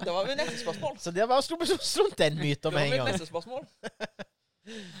 Det var jo neste spørsmål. Så det var slo den myten Det med var en mitt gang. neste spørsmål.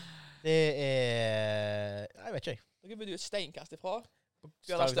 Det er... Jeg vet ikke. Dere bodde jo et steinkast ifra.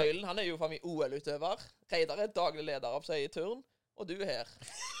 Bjørnar Støylen, han er jo faen meg OL-utøver. Reidar er daglig leder av seg i turn, og du er her.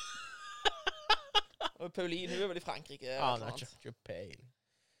 Og Pauline, hun er vel i Frankrike. eller Ja, noe nei, sånt. ikke peil.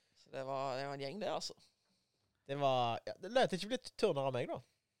 Så det var en gjeng, det, altså. Det var... Ja, det løt ikke blitt turner av meg da.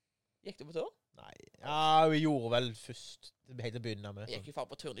 Gikk du på turn? Nei. Ja, vi gjorde vel først helt til å begynne med. Jeg gikk jo faen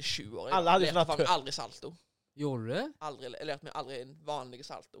på turn i 7 år. Alle hadde Jeg sånn lærte at- faen aldri salto. Gjorde du det? Jeg lærte meg aldri en vanlig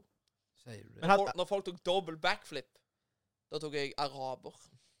salto. Sier du det? Men Når folk tok double backflip, da tok jeg araber.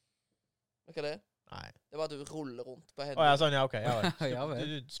 Vet du hva det er? Nei. Det var at du ruller rundt på Å ja, hendene. sånn, ja, ok. Ja, vel. Ja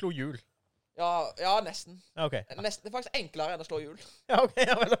vel. Du slo hjul. Ja, nesten. Ja, ok. Nesten. Det er faktisk enklere enn å slå hjul. Ja, ok,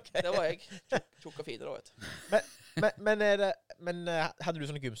 ja vel, ok. Det var jeg. Tjukk og fin da, vet du. Men hadde du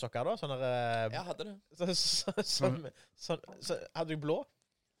sånne gymsokker da? Sånne Jeg hadde det. hadde du blå?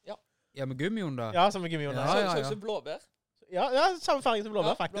 Ja, med gummien da? Ja, samme gymjon. Ja, Ja, Så ut som blåbær. ja, samme farge som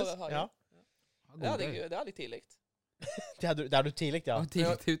blåbær, Ja, faktisk. blåbær farge. Ja. Det hadde jeg tidlig. Det hadde du tidlig, ja. Og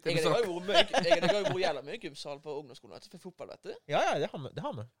tidlig ute med Jeg har sokk. jo vært jævla mye gymsal på ungdomsskolen for fotball, vet du. Ja, det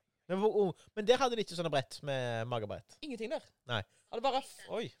har vi. Men der hadde de ikke sånne brett med magebrett. Ingenting der. Nei.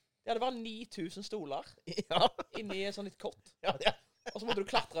 Oi. De hadde bare 9000 stoler Ja, inni en sånn litt kott. ja. Og så måtte du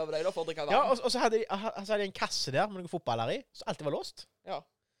klatre over deg da for å drikke Ja, vann. og så hadde de en kasse der med noen fotballer i, som alltid var låst. Ja.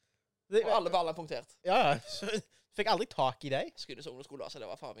 Det, Og alle ballene punktert. ja, så fikk aldri tak i deg. Skunes ungdomsskole, altså det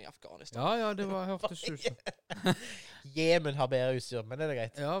var faen meg Afghanistan. Ja, det var hørtes ut som. Jemen har bedre utstyr, men det er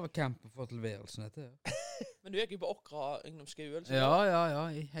greit. Ja, kampen for tilværelsen dette. Men du gikk jo på Åkra ungdomsskole, så Ja,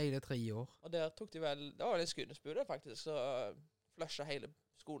 i hele 3 år. og der tok de vel, det var vel en skunesbude faktisk, så flusha hele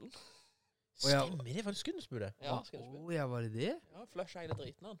skolen. ja. Stemmer, det var en skuddesbude. Ja, skunesbude. Ja, var det det? Ja, flusha hele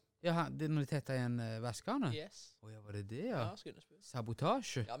driten han. Ja, det er når de tetter igjen vaskene? Yes. Ja, var det det, ja? Ja, skunesbude.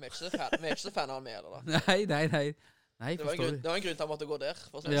 Sabotasje? Ja, vi er ikke så fan av han med, eller da. Nei, Det var, forstår det var en grunn til han måtte gå der.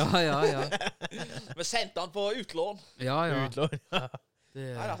 For å si det Ja, sånn. Vi sendte han på utlån. Ja. Utlån. Ja. Det,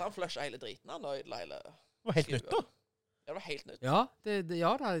 Nei, altså, han flusha hele driten han, og ødela hele... Det var helt nytt, da. Ja, det var helt nytt.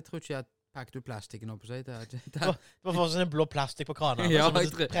 ja, jeg tror ikke jeg pakket ut plastikken opp på seg. Det Det var for sånn blå plastikk på kranen. Ja, som jeg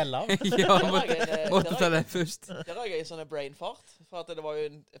måtte tror- prelle av. Ja, måtte ta det først. Der har jeg en sånn brainfart, for at det var jo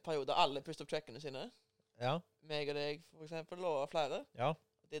en periode der alle pustet opp kjøkkenene sine. Ja, Meg og deg, for eksempel, og flere. ja,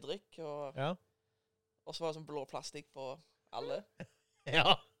 Didrik, og ja. så var det sånn blå plastikk på alle.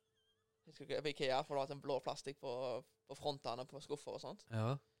 Ja. Jeg husker ikke på Ikea, for det var en blå plastikk på frontene på skuffer og sånt.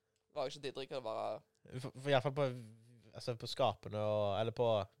 Ja. Det var jo ikke Didrik, det var... For i hvert fall på, altså på skapene, eller på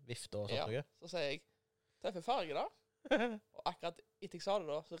vifter og sånt Ja. noe. Så sier jeg, treffer farge da. Og akkurat etter jeg sa det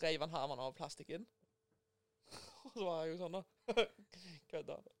da, så reiv han Herman av plastikken. Og så var jeg jo sånn da.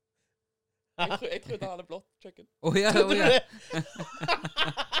 Kødda. Jeg trodde han hadde blått kjøkken. Ja.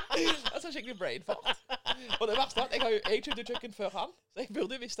 Altså skikkelig brainfart. Og det verste er at jeg kjøpte kjøkken før han, så jeg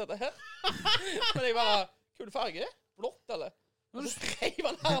burde jo visst dette her. Men jeg bare, kul farge? Blått, eller? Og så reiv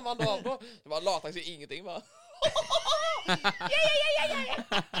han Herman da av da. Det var lataks i ingenting, bare.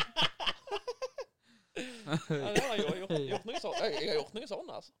 Ja, det har jeg gjort noe sånn. Jeg har gjort noe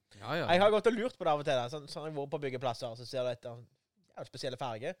sånn, altså. Ja. Jeg har gått og lurt på det av og til. Sånn jeg har vært på byggeplasser, så ser du etter en spesielle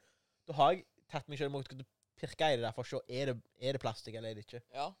farge. Da har jeg tatt meg selv mot å pirke i det der for å se, er det plastikk eller er det ikke?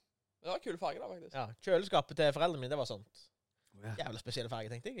 Ja. Men det var kul farge da, faktisk. Ja, kjøleskapet til foreldrene mine, det var sånt. Ja. Jævla spesielle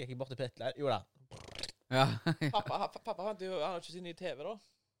farge, tenkte jeg. Jeg gikk bort til Petle. Jo da. Ja. Pappa fant jo, han har ikke sin nye TV da.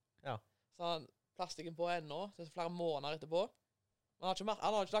 Ja. Så han plastikken på ennå, så det er flere måneder etterpå. Men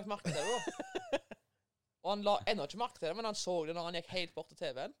han har ikke lagt merke til det da. Og han la ennå ikke merke til det, men han så det når han gikk helt bort til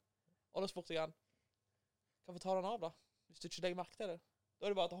TV-en. Og da spurte jeg han, hvorfor tar du den av da? Hvis du ikke legger merke til det. Da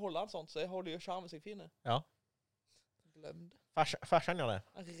er det bare til å holde den sånn, så jeg holder jo skjermen seg fine. Ja. Glem det. Farsan gjør det.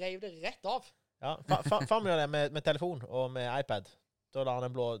 Han reiv det rett av. Ja, far gjør det med telefon og med iPad. Da lar han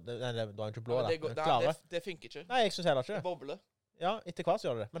den blå, nei, det var ikke blå Ja, da. det, Den klare. det funker ikke. Nei, jeg synes heller Det ikke. bobler. Ja, etter hvert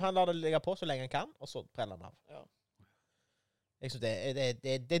så gjør det. Men han lar det ligge på så lenge han kan, og så preller han av. Ja. Jeg synes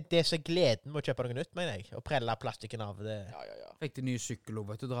det er så gleden med å kjøpe noe nytt, mener jeg. Å prelle plastikken av det. Ja. Fikk de nye sykkel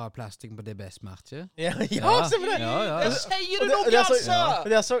over, vet du, dra plastikken på DBS-merket. Ja, stemmer det! Ja. Det sier du Og noe, det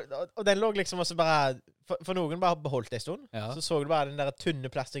er så- altså! Og den lå liksom også bare For noen bare beholdt det en stund. Ja. Så du bare den der tynne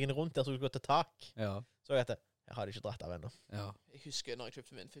plastikken rundt der som skulle gå til tak. Ja. Så jeg at jeg har det ikke dratt av ennå. Ja. Jeg husker når jeg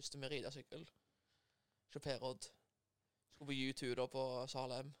kjøpte min første Merida-sykkel. Sjåførråd. Skulle på YouTube da på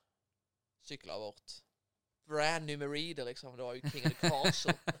Salem. Sykla vårt. Brand new Merida, liksom. Det var jo King of the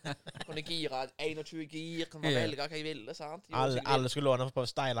Castle. Kunne gira 21 gir, kunne bare Ja. velge hva jeg ville, sant? Gjorde Alle, som jeg alle skulle låne for å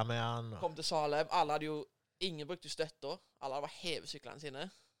steile med han. ville. Kom til Salem. Alle hadde jo... Ingen brukte støtter. Alle hadde bare hevesyklene sine.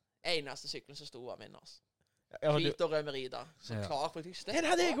 Eneste sykkelen som sto var min, altså. Ja, du, Hvit og rød Merida. Så Ja. klart brukte jeg støtter. den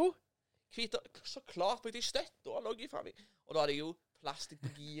hadde jeg òg! Så klart brukte jeg støtter. Og lå i faen meg. Og da hadde jeg jo plastikk på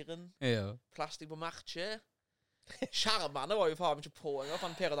giren. Ja. Plastikk på merket. Skjermene var jo faen ikke på engang. For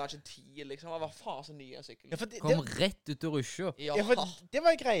en Per hadde ikke 10, liksom. Han var faen så ny en sykkel. Ja, for det, Kom rett ut av rusja. Ja, ja, for det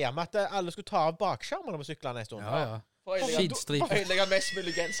var greia med at alle skulle ta av bakskjermene på syklene en stund. Ja. for å ødelegge Skinnstripe. mest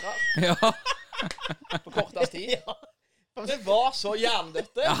mulig gensere Ja. på kortest tid. Ja. Det var så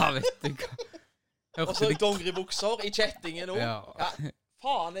hjernedøtte. Ja, vet du hva. Og Hørte så det, dongeribukser i kjettingen nå. ja. Ja,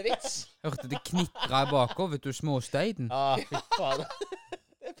 faen er vits. Hørte det knitret bakover, vet du, småsteiden. Ja, fy faen.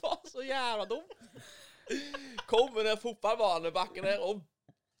 Det var så jævla dumt. Kom med den fotballbanebakken der, og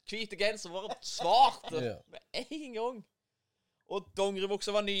hvite genser var svarte Ja. med en gang. Og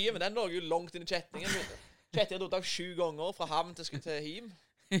dongeribukser var nye, men den lå jo langt inn i kjettingen. Kjettingen dro av 7 ganger fra ham til him.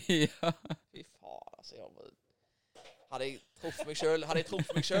 Ja. Fy faen, altså. Hadde jeg truffet meg selv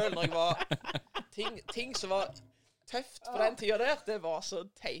når jeg var ting som var tøft på den tida der, det var så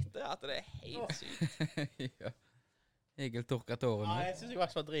teite at det er helt sykt. Ja. Egil tørka tårene. Ja, jeg synes jeg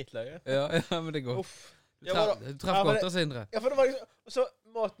faktisk var dritløye. Ja, ja, men det går. Uff. Du Ja, traff Ja, traff men godt da, Sindre. Ja, for det var liksom, så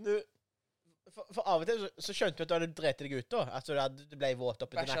måten du, for av og til så skjønte du at du hadde drept deg ut da. Altså du ble våt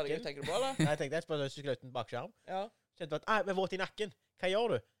oppi til Bæsja deg ut, nakken. tenker du på, eller? Nei, jeg tenkte jeg skulle sykle uten bakskjerm. Ja. Kjente du at, jeg er våt i nakken. Hva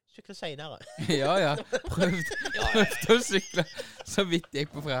gjør du? Sykle senere. Ja, ja. Prøvde å sykle så vidt jeg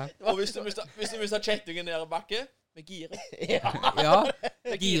gikk på frem. Og hvis du mister kjettingen ned i bakke, med gire. Ja. Ja,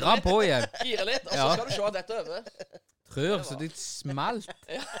 gira på igjen. Gire litt, og så Ja. skal du se at dette er over. Trør så det smalt.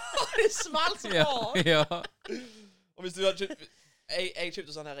 Det smalt som Ja, faen. ja. Og hvis du hadde kjøpt... Jeg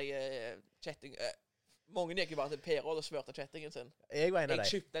kjøpte sånn her kjetting... Mange gikk jo bare til Per-Odd og smørte kjettingen sin. Jeg var en av Jeg deg.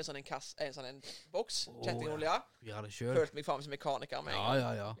 kjøpte en sånn boks, kjettingolje. Gjør det selv. Følte meg faen som mekaniker med en Ja, gang.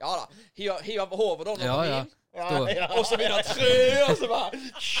 ja, ja. Ja da. Hiva på hovedet da, når Ja, det ja. var bil. Stå. Ja, Og så begynner jeg å trø, og så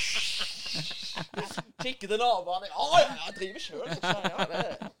bare... Kikke til naboene. Ja, jeg driver selv. Så, ja,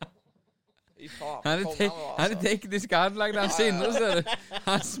 det... Fy faen. Han er, kongen te var, han er altså. teknisk anlagt, han Sindre, ser du.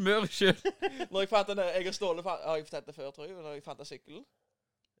 Han smør selv. Når jeg fant den der, jeg og Ståle har jeg fortalt det før, tror jeg, når jeg fant den sykkelen.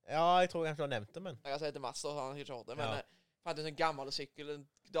 Ja, jeg tror jeg kanskje du har nevnt det, men... Jeg har sagt til Mats, og han har ikke hørt det, men Ja. jeg fant en sånn gammel sykkel, en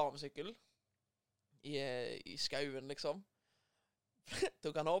damesykkel, i skauen, liksom.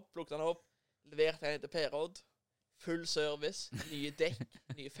 Tok han opp, plukket han opp, leverte han til Per-Odd. Full service, nye dekk,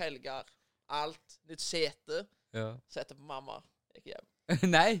 nye felger, alt, nytt sete. Ja. Sette på mamma, gikk hjem.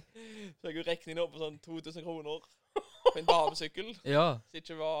 Nei. Så jeg jo rekningen opp på sånn 2000 kroner på en damesykkel. Ja. Så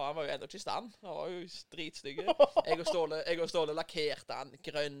ikke han var jo enda ikke i stand. Han var jo dritstygge. Jeg og Ståle lakkerte han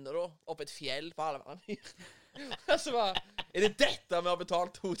grønne da, opp et fjell på Alverdamyr. Så bare, er det dette vi har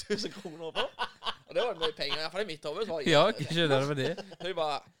betalt 2000 kroner på? Og det var mye penger, i hvert fall i mitt hoved. så var det- Ja, ikke skjønner det med det. Hun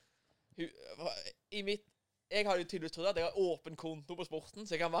bare, jeg hadde jo tydeligvis trodd at jeg har åpen konto på sporten,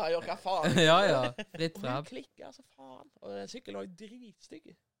 så jeg kan bare gjøre hva faen. Ja, ja. Fritt Og hun frem. klikker, altså faen. Og den sykkelen var jo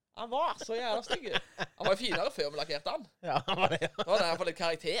dritstygg. Han var så jævla stygg. Han var jo finere før vi lakkerte han. Ja, han var det, ja. Da hadde han fått litt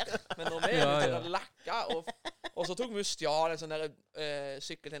karakter. Men når vi Ja, ja. lakka, og så tok vi jo stjal en sånn der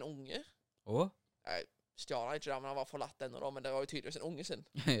sykkel til en unge. Å? Stjal han ikke der, men han var forlatt ennå da, men det var jo tydeligvis en unge sin.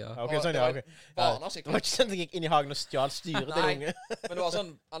 Ja. Ja, ok, sånn, ja, ok. Det Barnesykkel. var ikke sånn at jeg gikk inn i hagen og stjal styret til Nei. unge. Men det var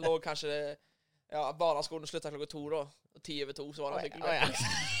sånn, han lå kanskje, ja, barneskolen sluttet klokka 2 da, og 10:02 så var det en Å, ja.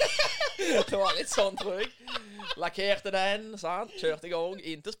 sykkel. Det var litt sånn, tror jeg. Lakkerte den, sant? Kjørte i gang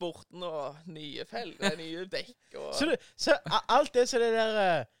inn til sporten, og nye felger, nye dekk, og... Så alt det som det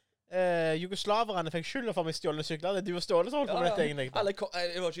der jugoslaverne fikk skylda for med stjålne sykler, det er du og Ståle som holdt på med dette egentlig. Alle,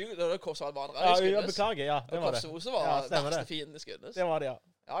 det var ikke, det var korsvalgvandrere Ja, i ja, Skudenes. beklager, ja, det Og var det. Korsvo var Ja, stemmer verste det. fienden i Skudenes. Det var det, ja.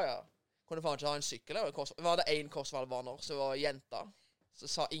 Ja, ja. Kunne faen ikke ha en sykkel eller kors... Var det en korsvalgvaner som var jenta, så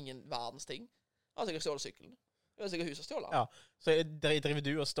sa ingen verdens ting. Han har sikkert stjålet sykkelen. Det var sikkert huset stjålet. Ja. Så driver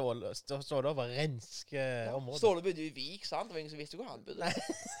du og Ståle over renske områder. Ståle bodde jo i Vik, sant? Det var ingen som visste hvor han bodde.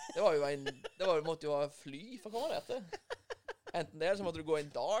 Det var jo måtte jo ha fly for å komme der til. Enten det, eller så måtte du gå en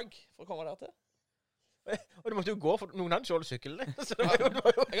dag for å komme der til. Og du måtte jo gå, for noen hadde stjålet sykkelen. Så det var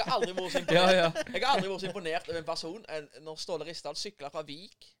jo... Jeg har aldri vært så Ja, imponert. ja. Jeg har aldri vært så imponert over en person når Ståle Risdal sykler fra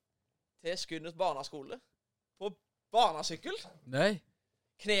Vik til Skudenes barneskole på barnesykkel. Nei.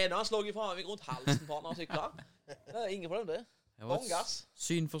 Knene hans lå i faen meg rundt halsen på han når han syklet. Det er ingen problem det. Det var Bånn gass.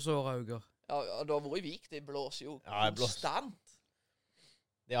 syn for såre øyne. Ja, du har vært i Vik, det blåser jo Ja, det blåser. konstant.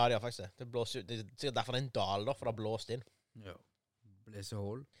 Ja, det gjør faktisk det. Det blåser jo. Det er sikkert derfor det er en dal da, for det har blåst inn. Ja.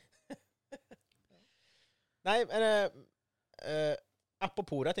 Blesehål. Nei, men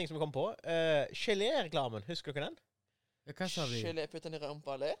apropos det, ting som vi kom på. Gelé-reklamen, husker dere den? Ja, hva sa vi? Geléputten i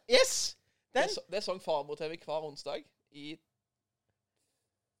rumpa le. Yes! Den Det sang farmor-TV hver onsdag i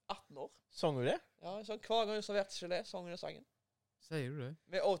 18 år. sang du det? Ja, jeg sang hver gang jeg serverte gelé, sang hun den sangen. Sier du det?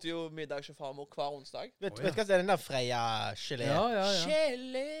 Vi åt jo middag hos farmor hver onsdag. Vet Å, du ja. hva det er den der Freia-gelé? Ja, ja, ja.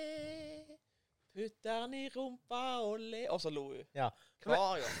 Gelé, putt den i rumpa og le. Og så lo hun. Ja.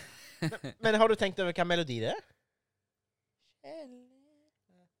 Hver gang. Men har du tenkt over hva melodi det er? Gelé.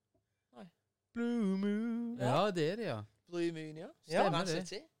 Blue Moon. Ja, det er det, ja. Brymyn, ja. Ja, Stemmer det.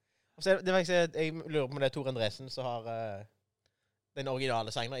 City. Og så er det faktisk, jeg lurer på om det er Tor Andresen som har den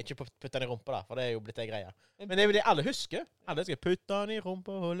originale sangen, ikke putte den i rumpa da, for det er jo blitt det greia. Men det er jo det alle husker. Alle husker, putte den i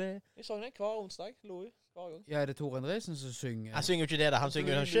rumpa, holde. Jeg sang den hver onsdag, Louis, hver gang. Ja, er det Tor Endresen som synger? Han synger jo ikke det da, han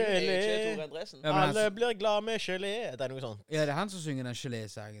synger jo Ikke gelé. Tor Endresen. Ja, men Alle blir glad med gelé. Det er noe sånt. Ja, det er han som synger den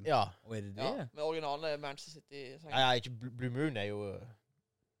gelé-sangen? Ja. Og er det det? Ja, med originale Manchester City-sangen. Ja, ikke Blue Moon er jo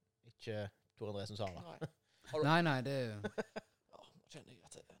ikke Tor Endresen sa da. Nei. Nei, det er... Ja, nå kjenner jeg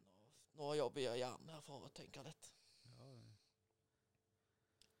at nå jobber jeg hjernen her for å tenke litt.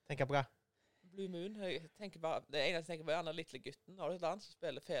 Tenk på hva? Blue Moon, jeg tenker bare, det eneste jeg tenker på er den lille gutten, har du et land som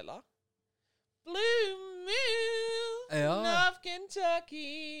spiller fela? Blue Moon, Ja. of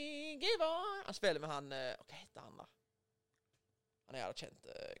Kentucky, give on. Han spiller med han, hva heter han da? Han er kjent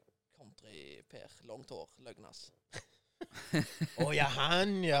country-per, langt hår, løgnas. Ja,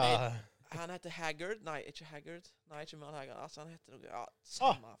 han, ja. Han heter Haggard, nei, ikke Haggard, nei, ikke mer Haggard, altså han heter noe, ja,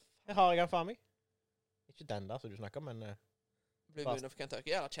 samme. Her har jeg han for meg. Ikke den der som du snakker om, men... Blue Moon of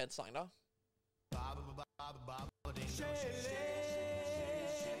Kentucky, er det kjent sang da?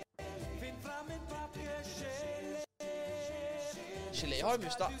 Gelé har jo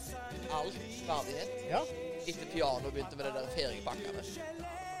mistet all verdighet Ja. etter piano begynte med det der feriepakkene.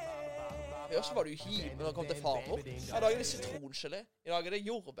 Først var det jo hiv når det kom til farmor. Ja, i dag er det sitrongelé. I dag er det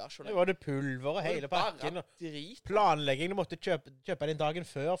jordbærgelé. Det var det pulver og hele pakken. Og drit. planlegging, du måtte kjøpe den dagen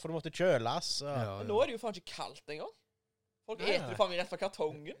før, for du måtte kjøles. Og... Ja, Men nå er det jo faen ikke kaldt engang. Folk Ja. eter jo faen meg rett fra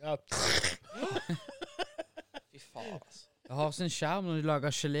kartongen. Ja. Fy faen, altså. Jeg har sin skjerm når de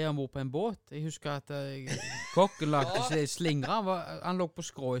lager gelé ombord på en båt. Jeg husker at kokken lagde Ja. slingre. Han lå på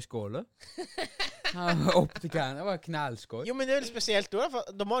skrå i skålet. Han var opp til kanen. Det var knallskål. Jo, men det er jo litt spesielt da,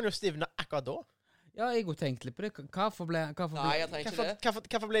 for da må han jo stivne akkurat da. Ja, jeg har tenkt litt på det. Hvorfor ble Nei, jeg trenger ikke det.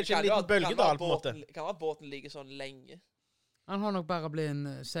 Hvorfor ble det ikke Kan en liten jo at- bølgedal, på en måte? Kan være at båten ligger sånn lenge. Han har nok bare blitt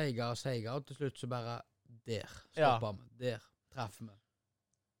en seigere og seigere, og til slutt så bare der stoppa vi. Der traff vi.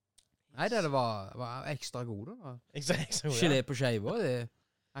 Nei, det var ekstra god, da. Jeg sa jo, Gelé på skeiva, det er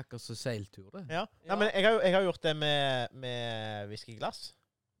akkurat som seiltur, det. Ja. Ja. Nei, men jeg har gjort det med whiskyglass.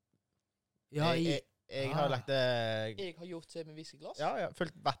 Ja, Jeg har lagt det... Jeg har gjort det med whiskyglass. Ja,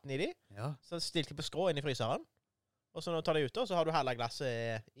 fylt vatten i de. ja. Så stilt de på skrå inn i fryseren. Og så når du tar de ut, så har du halve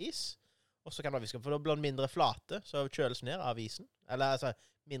glasset is. Og så kan du ha whiskey, for da blir den mindre flate, så kjøles ned av isen. Eller altså,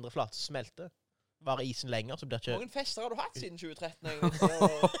 mindre flate, så smelter. Varer isen lenger, så blir det Hvor ikke... mange fester har du hatt siden 2013, egentlig? Så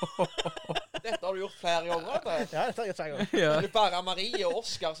dette har du gjort flere ganger, vet du. Ja, det tar jeg flere ganger. ja. Det er bare Marie og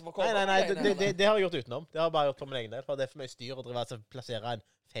Oscar som får komme. Nei, det har jeg gjort utenom. Det har jeg bare gjort for min egen del, for det er for mye styr å drive, altså, plassere en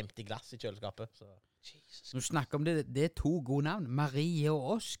 50 glass i kjøleskapet. Så. Jesus. Når du snakker om det, det er to gode navn. Marie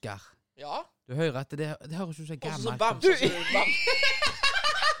og Oskar. Ja. Du hører at det høres ut som Og så gammelt. Bamse.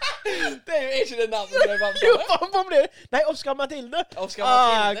 Det er jo ikke det navnet som er Bamse. Jo, hva blir det? Nei, Oskar Mathilde! Oscar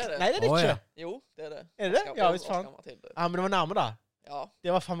Mathilde, det er det. Nei, det er det Å, ikke. ja. Jo, det er det. Er det det? Oscar- Ja, visst faen. Oscar Mathilde. Ja, men det var nærme da. Ja.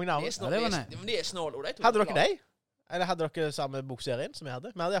 Det var faen meg De nærme. er snål, Ja, det var de er snåle, de to. Hadde dere deg? Eller hadde dere samme bokserien som vi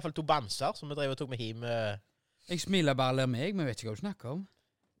hadde? Vi hadde i hvert fall to banser som vi drev og tok med hjem. Jeg smiler bare og ler meg, men jeg vet ikke hva du snakker om.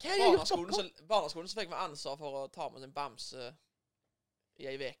 Hva er det jeg har gjort Barneskolen så fikk vi ansvar for å ta med en Bamse i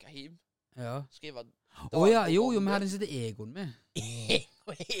ei veke hjem. Ja. Skrive Å ja, jo, vi hadde en som heter Egon med.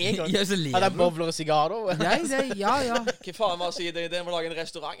 En gang. Ja, så ler Hadde han du. bowler og sigar da? Nei, ja. Hva faen var å si det? Det må lage en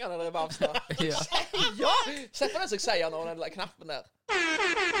restaurant, eller er Bamse der? ja. Ja! Se på den som jeg sier nå, den der knappen der.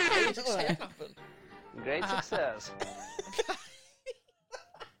 Jeg ikke sier knappen. Great success.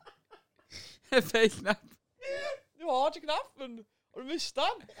 Feil knapp. Du har ikke knappen. Har du mistet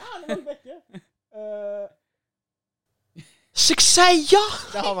den? Ja, det var vekke. Suksess, ja!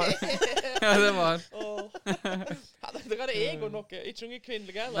 Det har man. Ja, det var han. Ja, det er det Egon noe. Ikke noen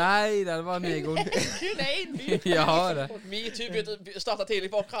kvinnelige heller. Nei, det var en Egon. Kun én fyr. Ja, det. MeToo begynte å starte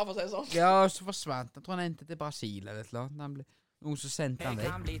tidlig på Åkra, for å si det sånn. Ja, og så forsvant. Jeg tror han endte til Brasil eller et eller annet. Han ble, noen som sendte han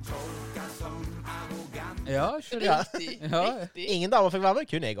vekk. Ja, skjønner du. Riktig. Ja. Riktig. Ingen damer fikk være med,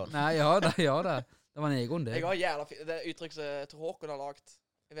 kun Egon. Nei, ja da. Det var en Egon, det. Jeg har jævla det uttrykk som Tor Håkon har lagt.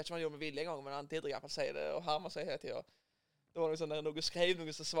 Jeg vet ikke om han gjorde med vilje en gang, men han tidligere i hvert fall sier det, og Herman sier hele tiden. Det var noe sånn der, noe skrev,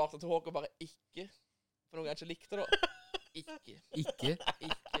 noe som svarte Tor Håkon bare ikke. For noen jeg ikke likte da. Ikke. Ikke.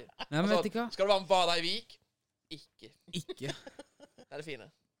 Ikke. Nei, men vet du hva? Skal du være med bada i Vik? Ikke. Ikke. Det er det fine.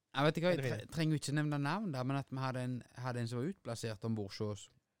 Jeg vet ikke hva, jeg trenger jo ikke nevne navn da, men at vi hadde en som var utplassert ombord hos oss.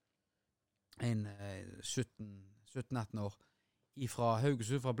 En 17-18 år. Fra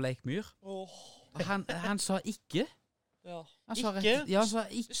Haugesund, fra Bleikmyr. Åh. Han sa ikke. Ja. Han sa Ikke? Ja, han sa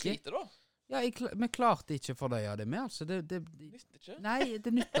Du ikke. sliter da. Ja, vi klarte ikke for det, ja, det med, altså. Nytter ikke. Nei,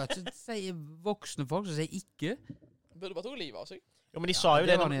 det nytter ikke. Sier voksne folk som sier ikke. Burde bare ta livet av seg. Jo, men de sa jo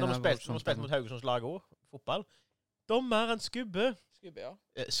det det var når en vi av spilte voksne mot Haugesunds lag òg. Fotball. Dommeren skubbe. Skubbe, ja.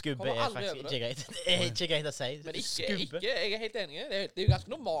 Skubbe Kommer er aldri faktisk over ikke greit. Det er ikke greit å si. Men ikke, Skubbe. jeg er helt enig. Det er jo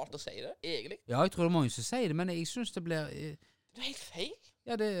ganske normalt å si det, egentlig. Ja, jeg tror det er mange som sier det, men jeg synes det blir Det er helt feil.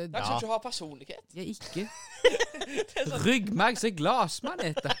 Ja, det Det er sånn at du har personlighet. Jeg ikke. Det er sånn, Ryggmerg som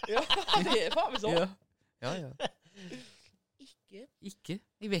glassmaneter. ja, det er faen meg sånn. Ja. Ja. Ikke. Ikke.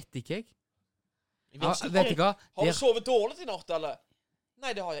 Jeg vet ikke, jeg. Ja, Ja, vet du hva? Har Der, du sovet dårlig i natt, eller?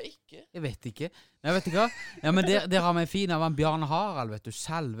 Nei, det har jeg ikke. jeg vet ikke. Nei, vet du hva? Ja, men der har vi en fin av han Bjarne Harald, vet du.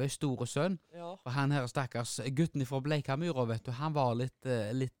 Salve store sønn. Ja. For han her stakkars gutten fra Bleikamyra, vet du. Han var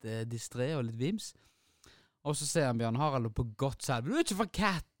litt distré og litt vims. Og så ser han Bjarne Harald på godt salve. Du er ikke fra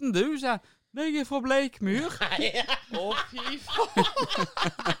Katten, du, sier han. Nei, jeg er fra Bleikmyr. Å, fy faen.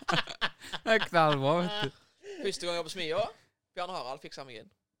 Det er knallbra, vet du. Første gang jeg var på smia, Bjarne Harald fiksa meg inn.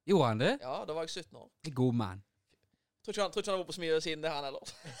 Gjorde han det? Ja, da var jeg 17 år. God mann. Tror ikke han har vært på smia siden det, han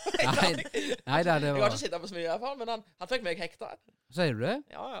heller. Nei da, det Jeg har var ikke sittet på smia i hvert fall, men han fikk meg hekta. Sier du det?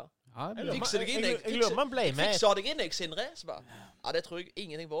 Ja, ja. Ja, det Jeg blir- Fikser deg inn, jeg lurer om han ble med. Fiksa deg inn, jeg, Sindre. Så bare, ja, det tror jeg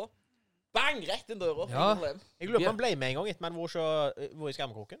ingenting på. Bang, rett inn døra. Ja. Ingen problem. Jeg lurer på om han ble med en gang etter man var i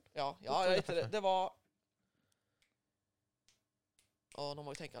skammekroken. Ja, etter det. Det var... Nå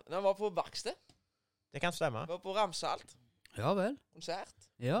må jeg tenke. Den var på verksted. Det kan stemme. Det var på Ramsalt. Ja vel. Konsert.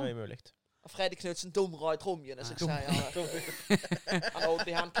 Ja. Det er mulig. Freddy Knudsen dumra i tromjene, så jeg sier. Han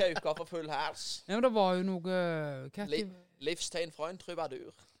Oddi, han kauka for full hals. Ja, men det var jo noe hva Liv, livstegn fra en trubadur.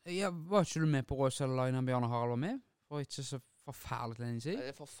 Ja, var ikke du med på Røsel Line når Bjarne Harald var med? For ikke så forferdelig lenge siden.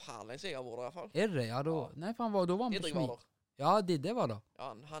 Det er forferdelig siden jeg har vært der i hvert fall. Er det det? Ja, da... Ja. Nei, for han var, da var han på Didrik smi. var der. Ja, det var det. Ja,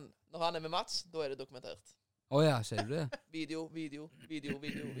 når han er med Mats, da er det dokumentert. Å ja, ser du det? Video.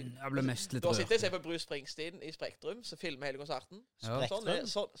 Jeg ble mest litt Da sitter jeg og rørt. ser på Bruce Springsteen i Spektrum, så filmer hele konserten. Ja.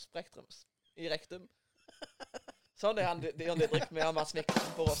 Spektrum. I rektum. Sånn er han Didrik med han Mats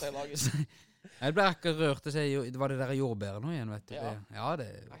Mikkelsen på Råsøylaget. Jeg ble akkurat rørt til å si, det var det der jordbæret nå igjen, vet du. Ja. Ja, det...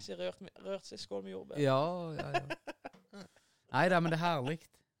 Jeg har ikke rørt seg skål med jordbær. Ja. Nei da, men det er herlig.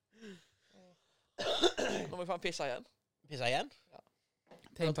 Nå må jeg faen pisse igjen. Pissa igjen?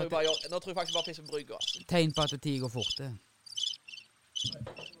 Tegn på Nå tror jeg faktisk bare pisser på brygga. tegn på at det går fort, det.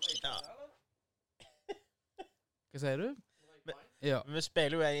 Ja. Hva sier du? Men- Ja. Men vi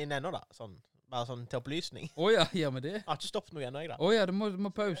spiller jo inn ennå, da. Sånn, bare sånn til opplysning. Å ja, gjør vi det? Jeg har ikke stoppet noe ennå, jeg, da. Å ja, du må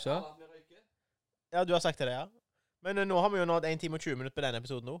pause. Ja, du har sagt det, ja. Men nå har vi jo nådd 1 time og 20 minutter på denne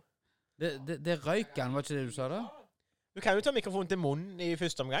episoden nå. Det røyk han, var ikke det du sa da? Du kan jo ta mikrofonen til munnen i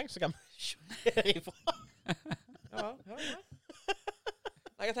første omgang, så kan vi kjøre ifra. Ja.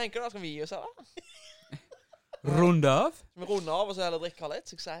 Jeg tenker da skal vi gi oss her, da. Runde av? Skal vi runde av og så heller drikke litt,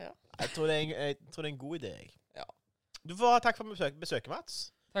 så jeg sier. Jeg tror det er en god idé, jeg. Ja. Du får ha takk for besøket,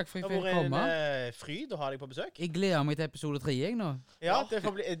 Mats. Takk for Det at har jeg fikk vært en komme. fryd å ha deg på besøk. Jeg gleder meg til episode 3, jeg nå. Ja, det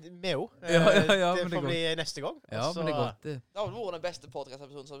får bli vi òg. Ja, Det men det får går. bli neste gang. Ja, Og så- men det er godt, det. Det har vel vært den beste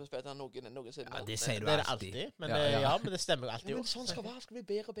podcast-episoden som vi spilt her noensinne. Ja, det sier du Det er det alltid. alltid. Men Ja, ja. men det stemmer jo alltid. Men Jo. sånn skal det være. Skal vi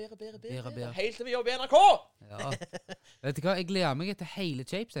bedre. Bedre. Helt til vi jobber i NRK! Ja. Vet du hva, jeg gleder meg til hele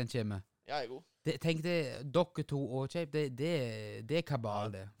Chapes den kommer. Ja, jeg er god. Tenk det, dere to og Chape, det er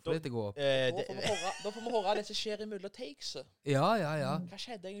kabal, det. For dette går opp. Da får vi høre det som skjer imellom takes. Ja. Hva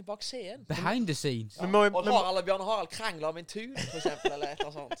skjedde egentlig bak scenen? Behind the scenes. Vi må, Og Harald og Bjarne Harald krangler om en tur, for eksempel, eller et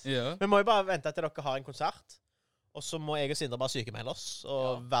eller annet sånt. Ja. vi må jo bare vente til dere har en konsert. Og så må jeg og Sindre bare sykemelde oss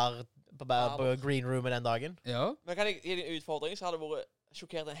og være på green room den dagen. Ja. Men kan jeg gi deg en utfordring, så hadde det vært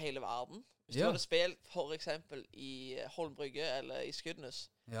sjokkert en hele verden. Hvis du Ja. hadde spilt for eksempel i Holmbrygge eller i Skudenes,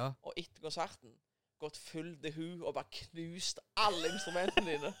 Ja. og etter konserten gått full The Who og bare knust alle instrumentene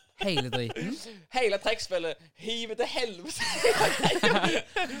dine. Hele driten. Hele trekkspillet hiver til helvete.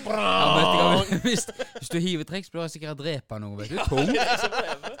 Ja, vet du hva, hvis du hiver trekk, så blir jeg sikkert drepe noe, vet du. Tung. Det er så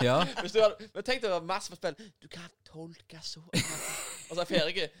problemet. Ja. Hvis du hadde, men tenk deg å være masse på spill. Du kan tolke så Og så er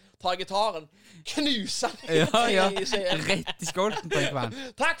ferdig. Ta gitaren, knuse den Ja. i scenen. Rett i skolten på en kvann.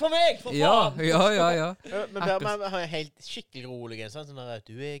 Takk for meg, for Ja. faen! Men vi har helt skikkelig rolig. Sånn der,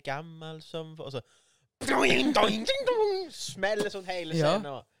 du er gammel som Og så smeller sånn hele Ja. scenen.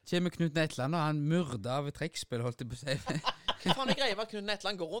 og- Kommer Knut Netland, og han myrder av et trekkspill, holdt jeg på å si. Hva faen er greia med at Knut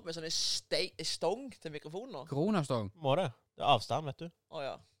Netland går rundt med sånn en stong til mikrofonen nå? Koronastong. Må det. Det er avstand, vet du. Å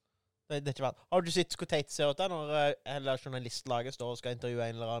ja. Det er ikke verdt. Har du sett hvor teit det ser ut da når hele journalistlaget står og skal intervjue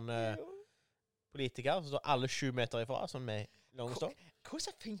en eller annen politiker, så står alle 7 meter ifra, sånn med lang stong?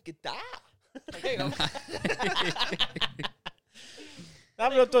 Hvordan funker det? Okay, da. Nei,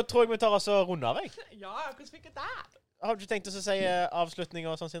 men da tror jeg vi tar oss og runder av, jeg. Ja, hvordan funker det? Har du ikke tenkt å si avslutninger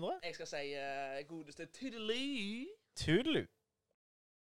og sånn, Sindre? Jeg skal si godeste Toodaloo. Toodaloo.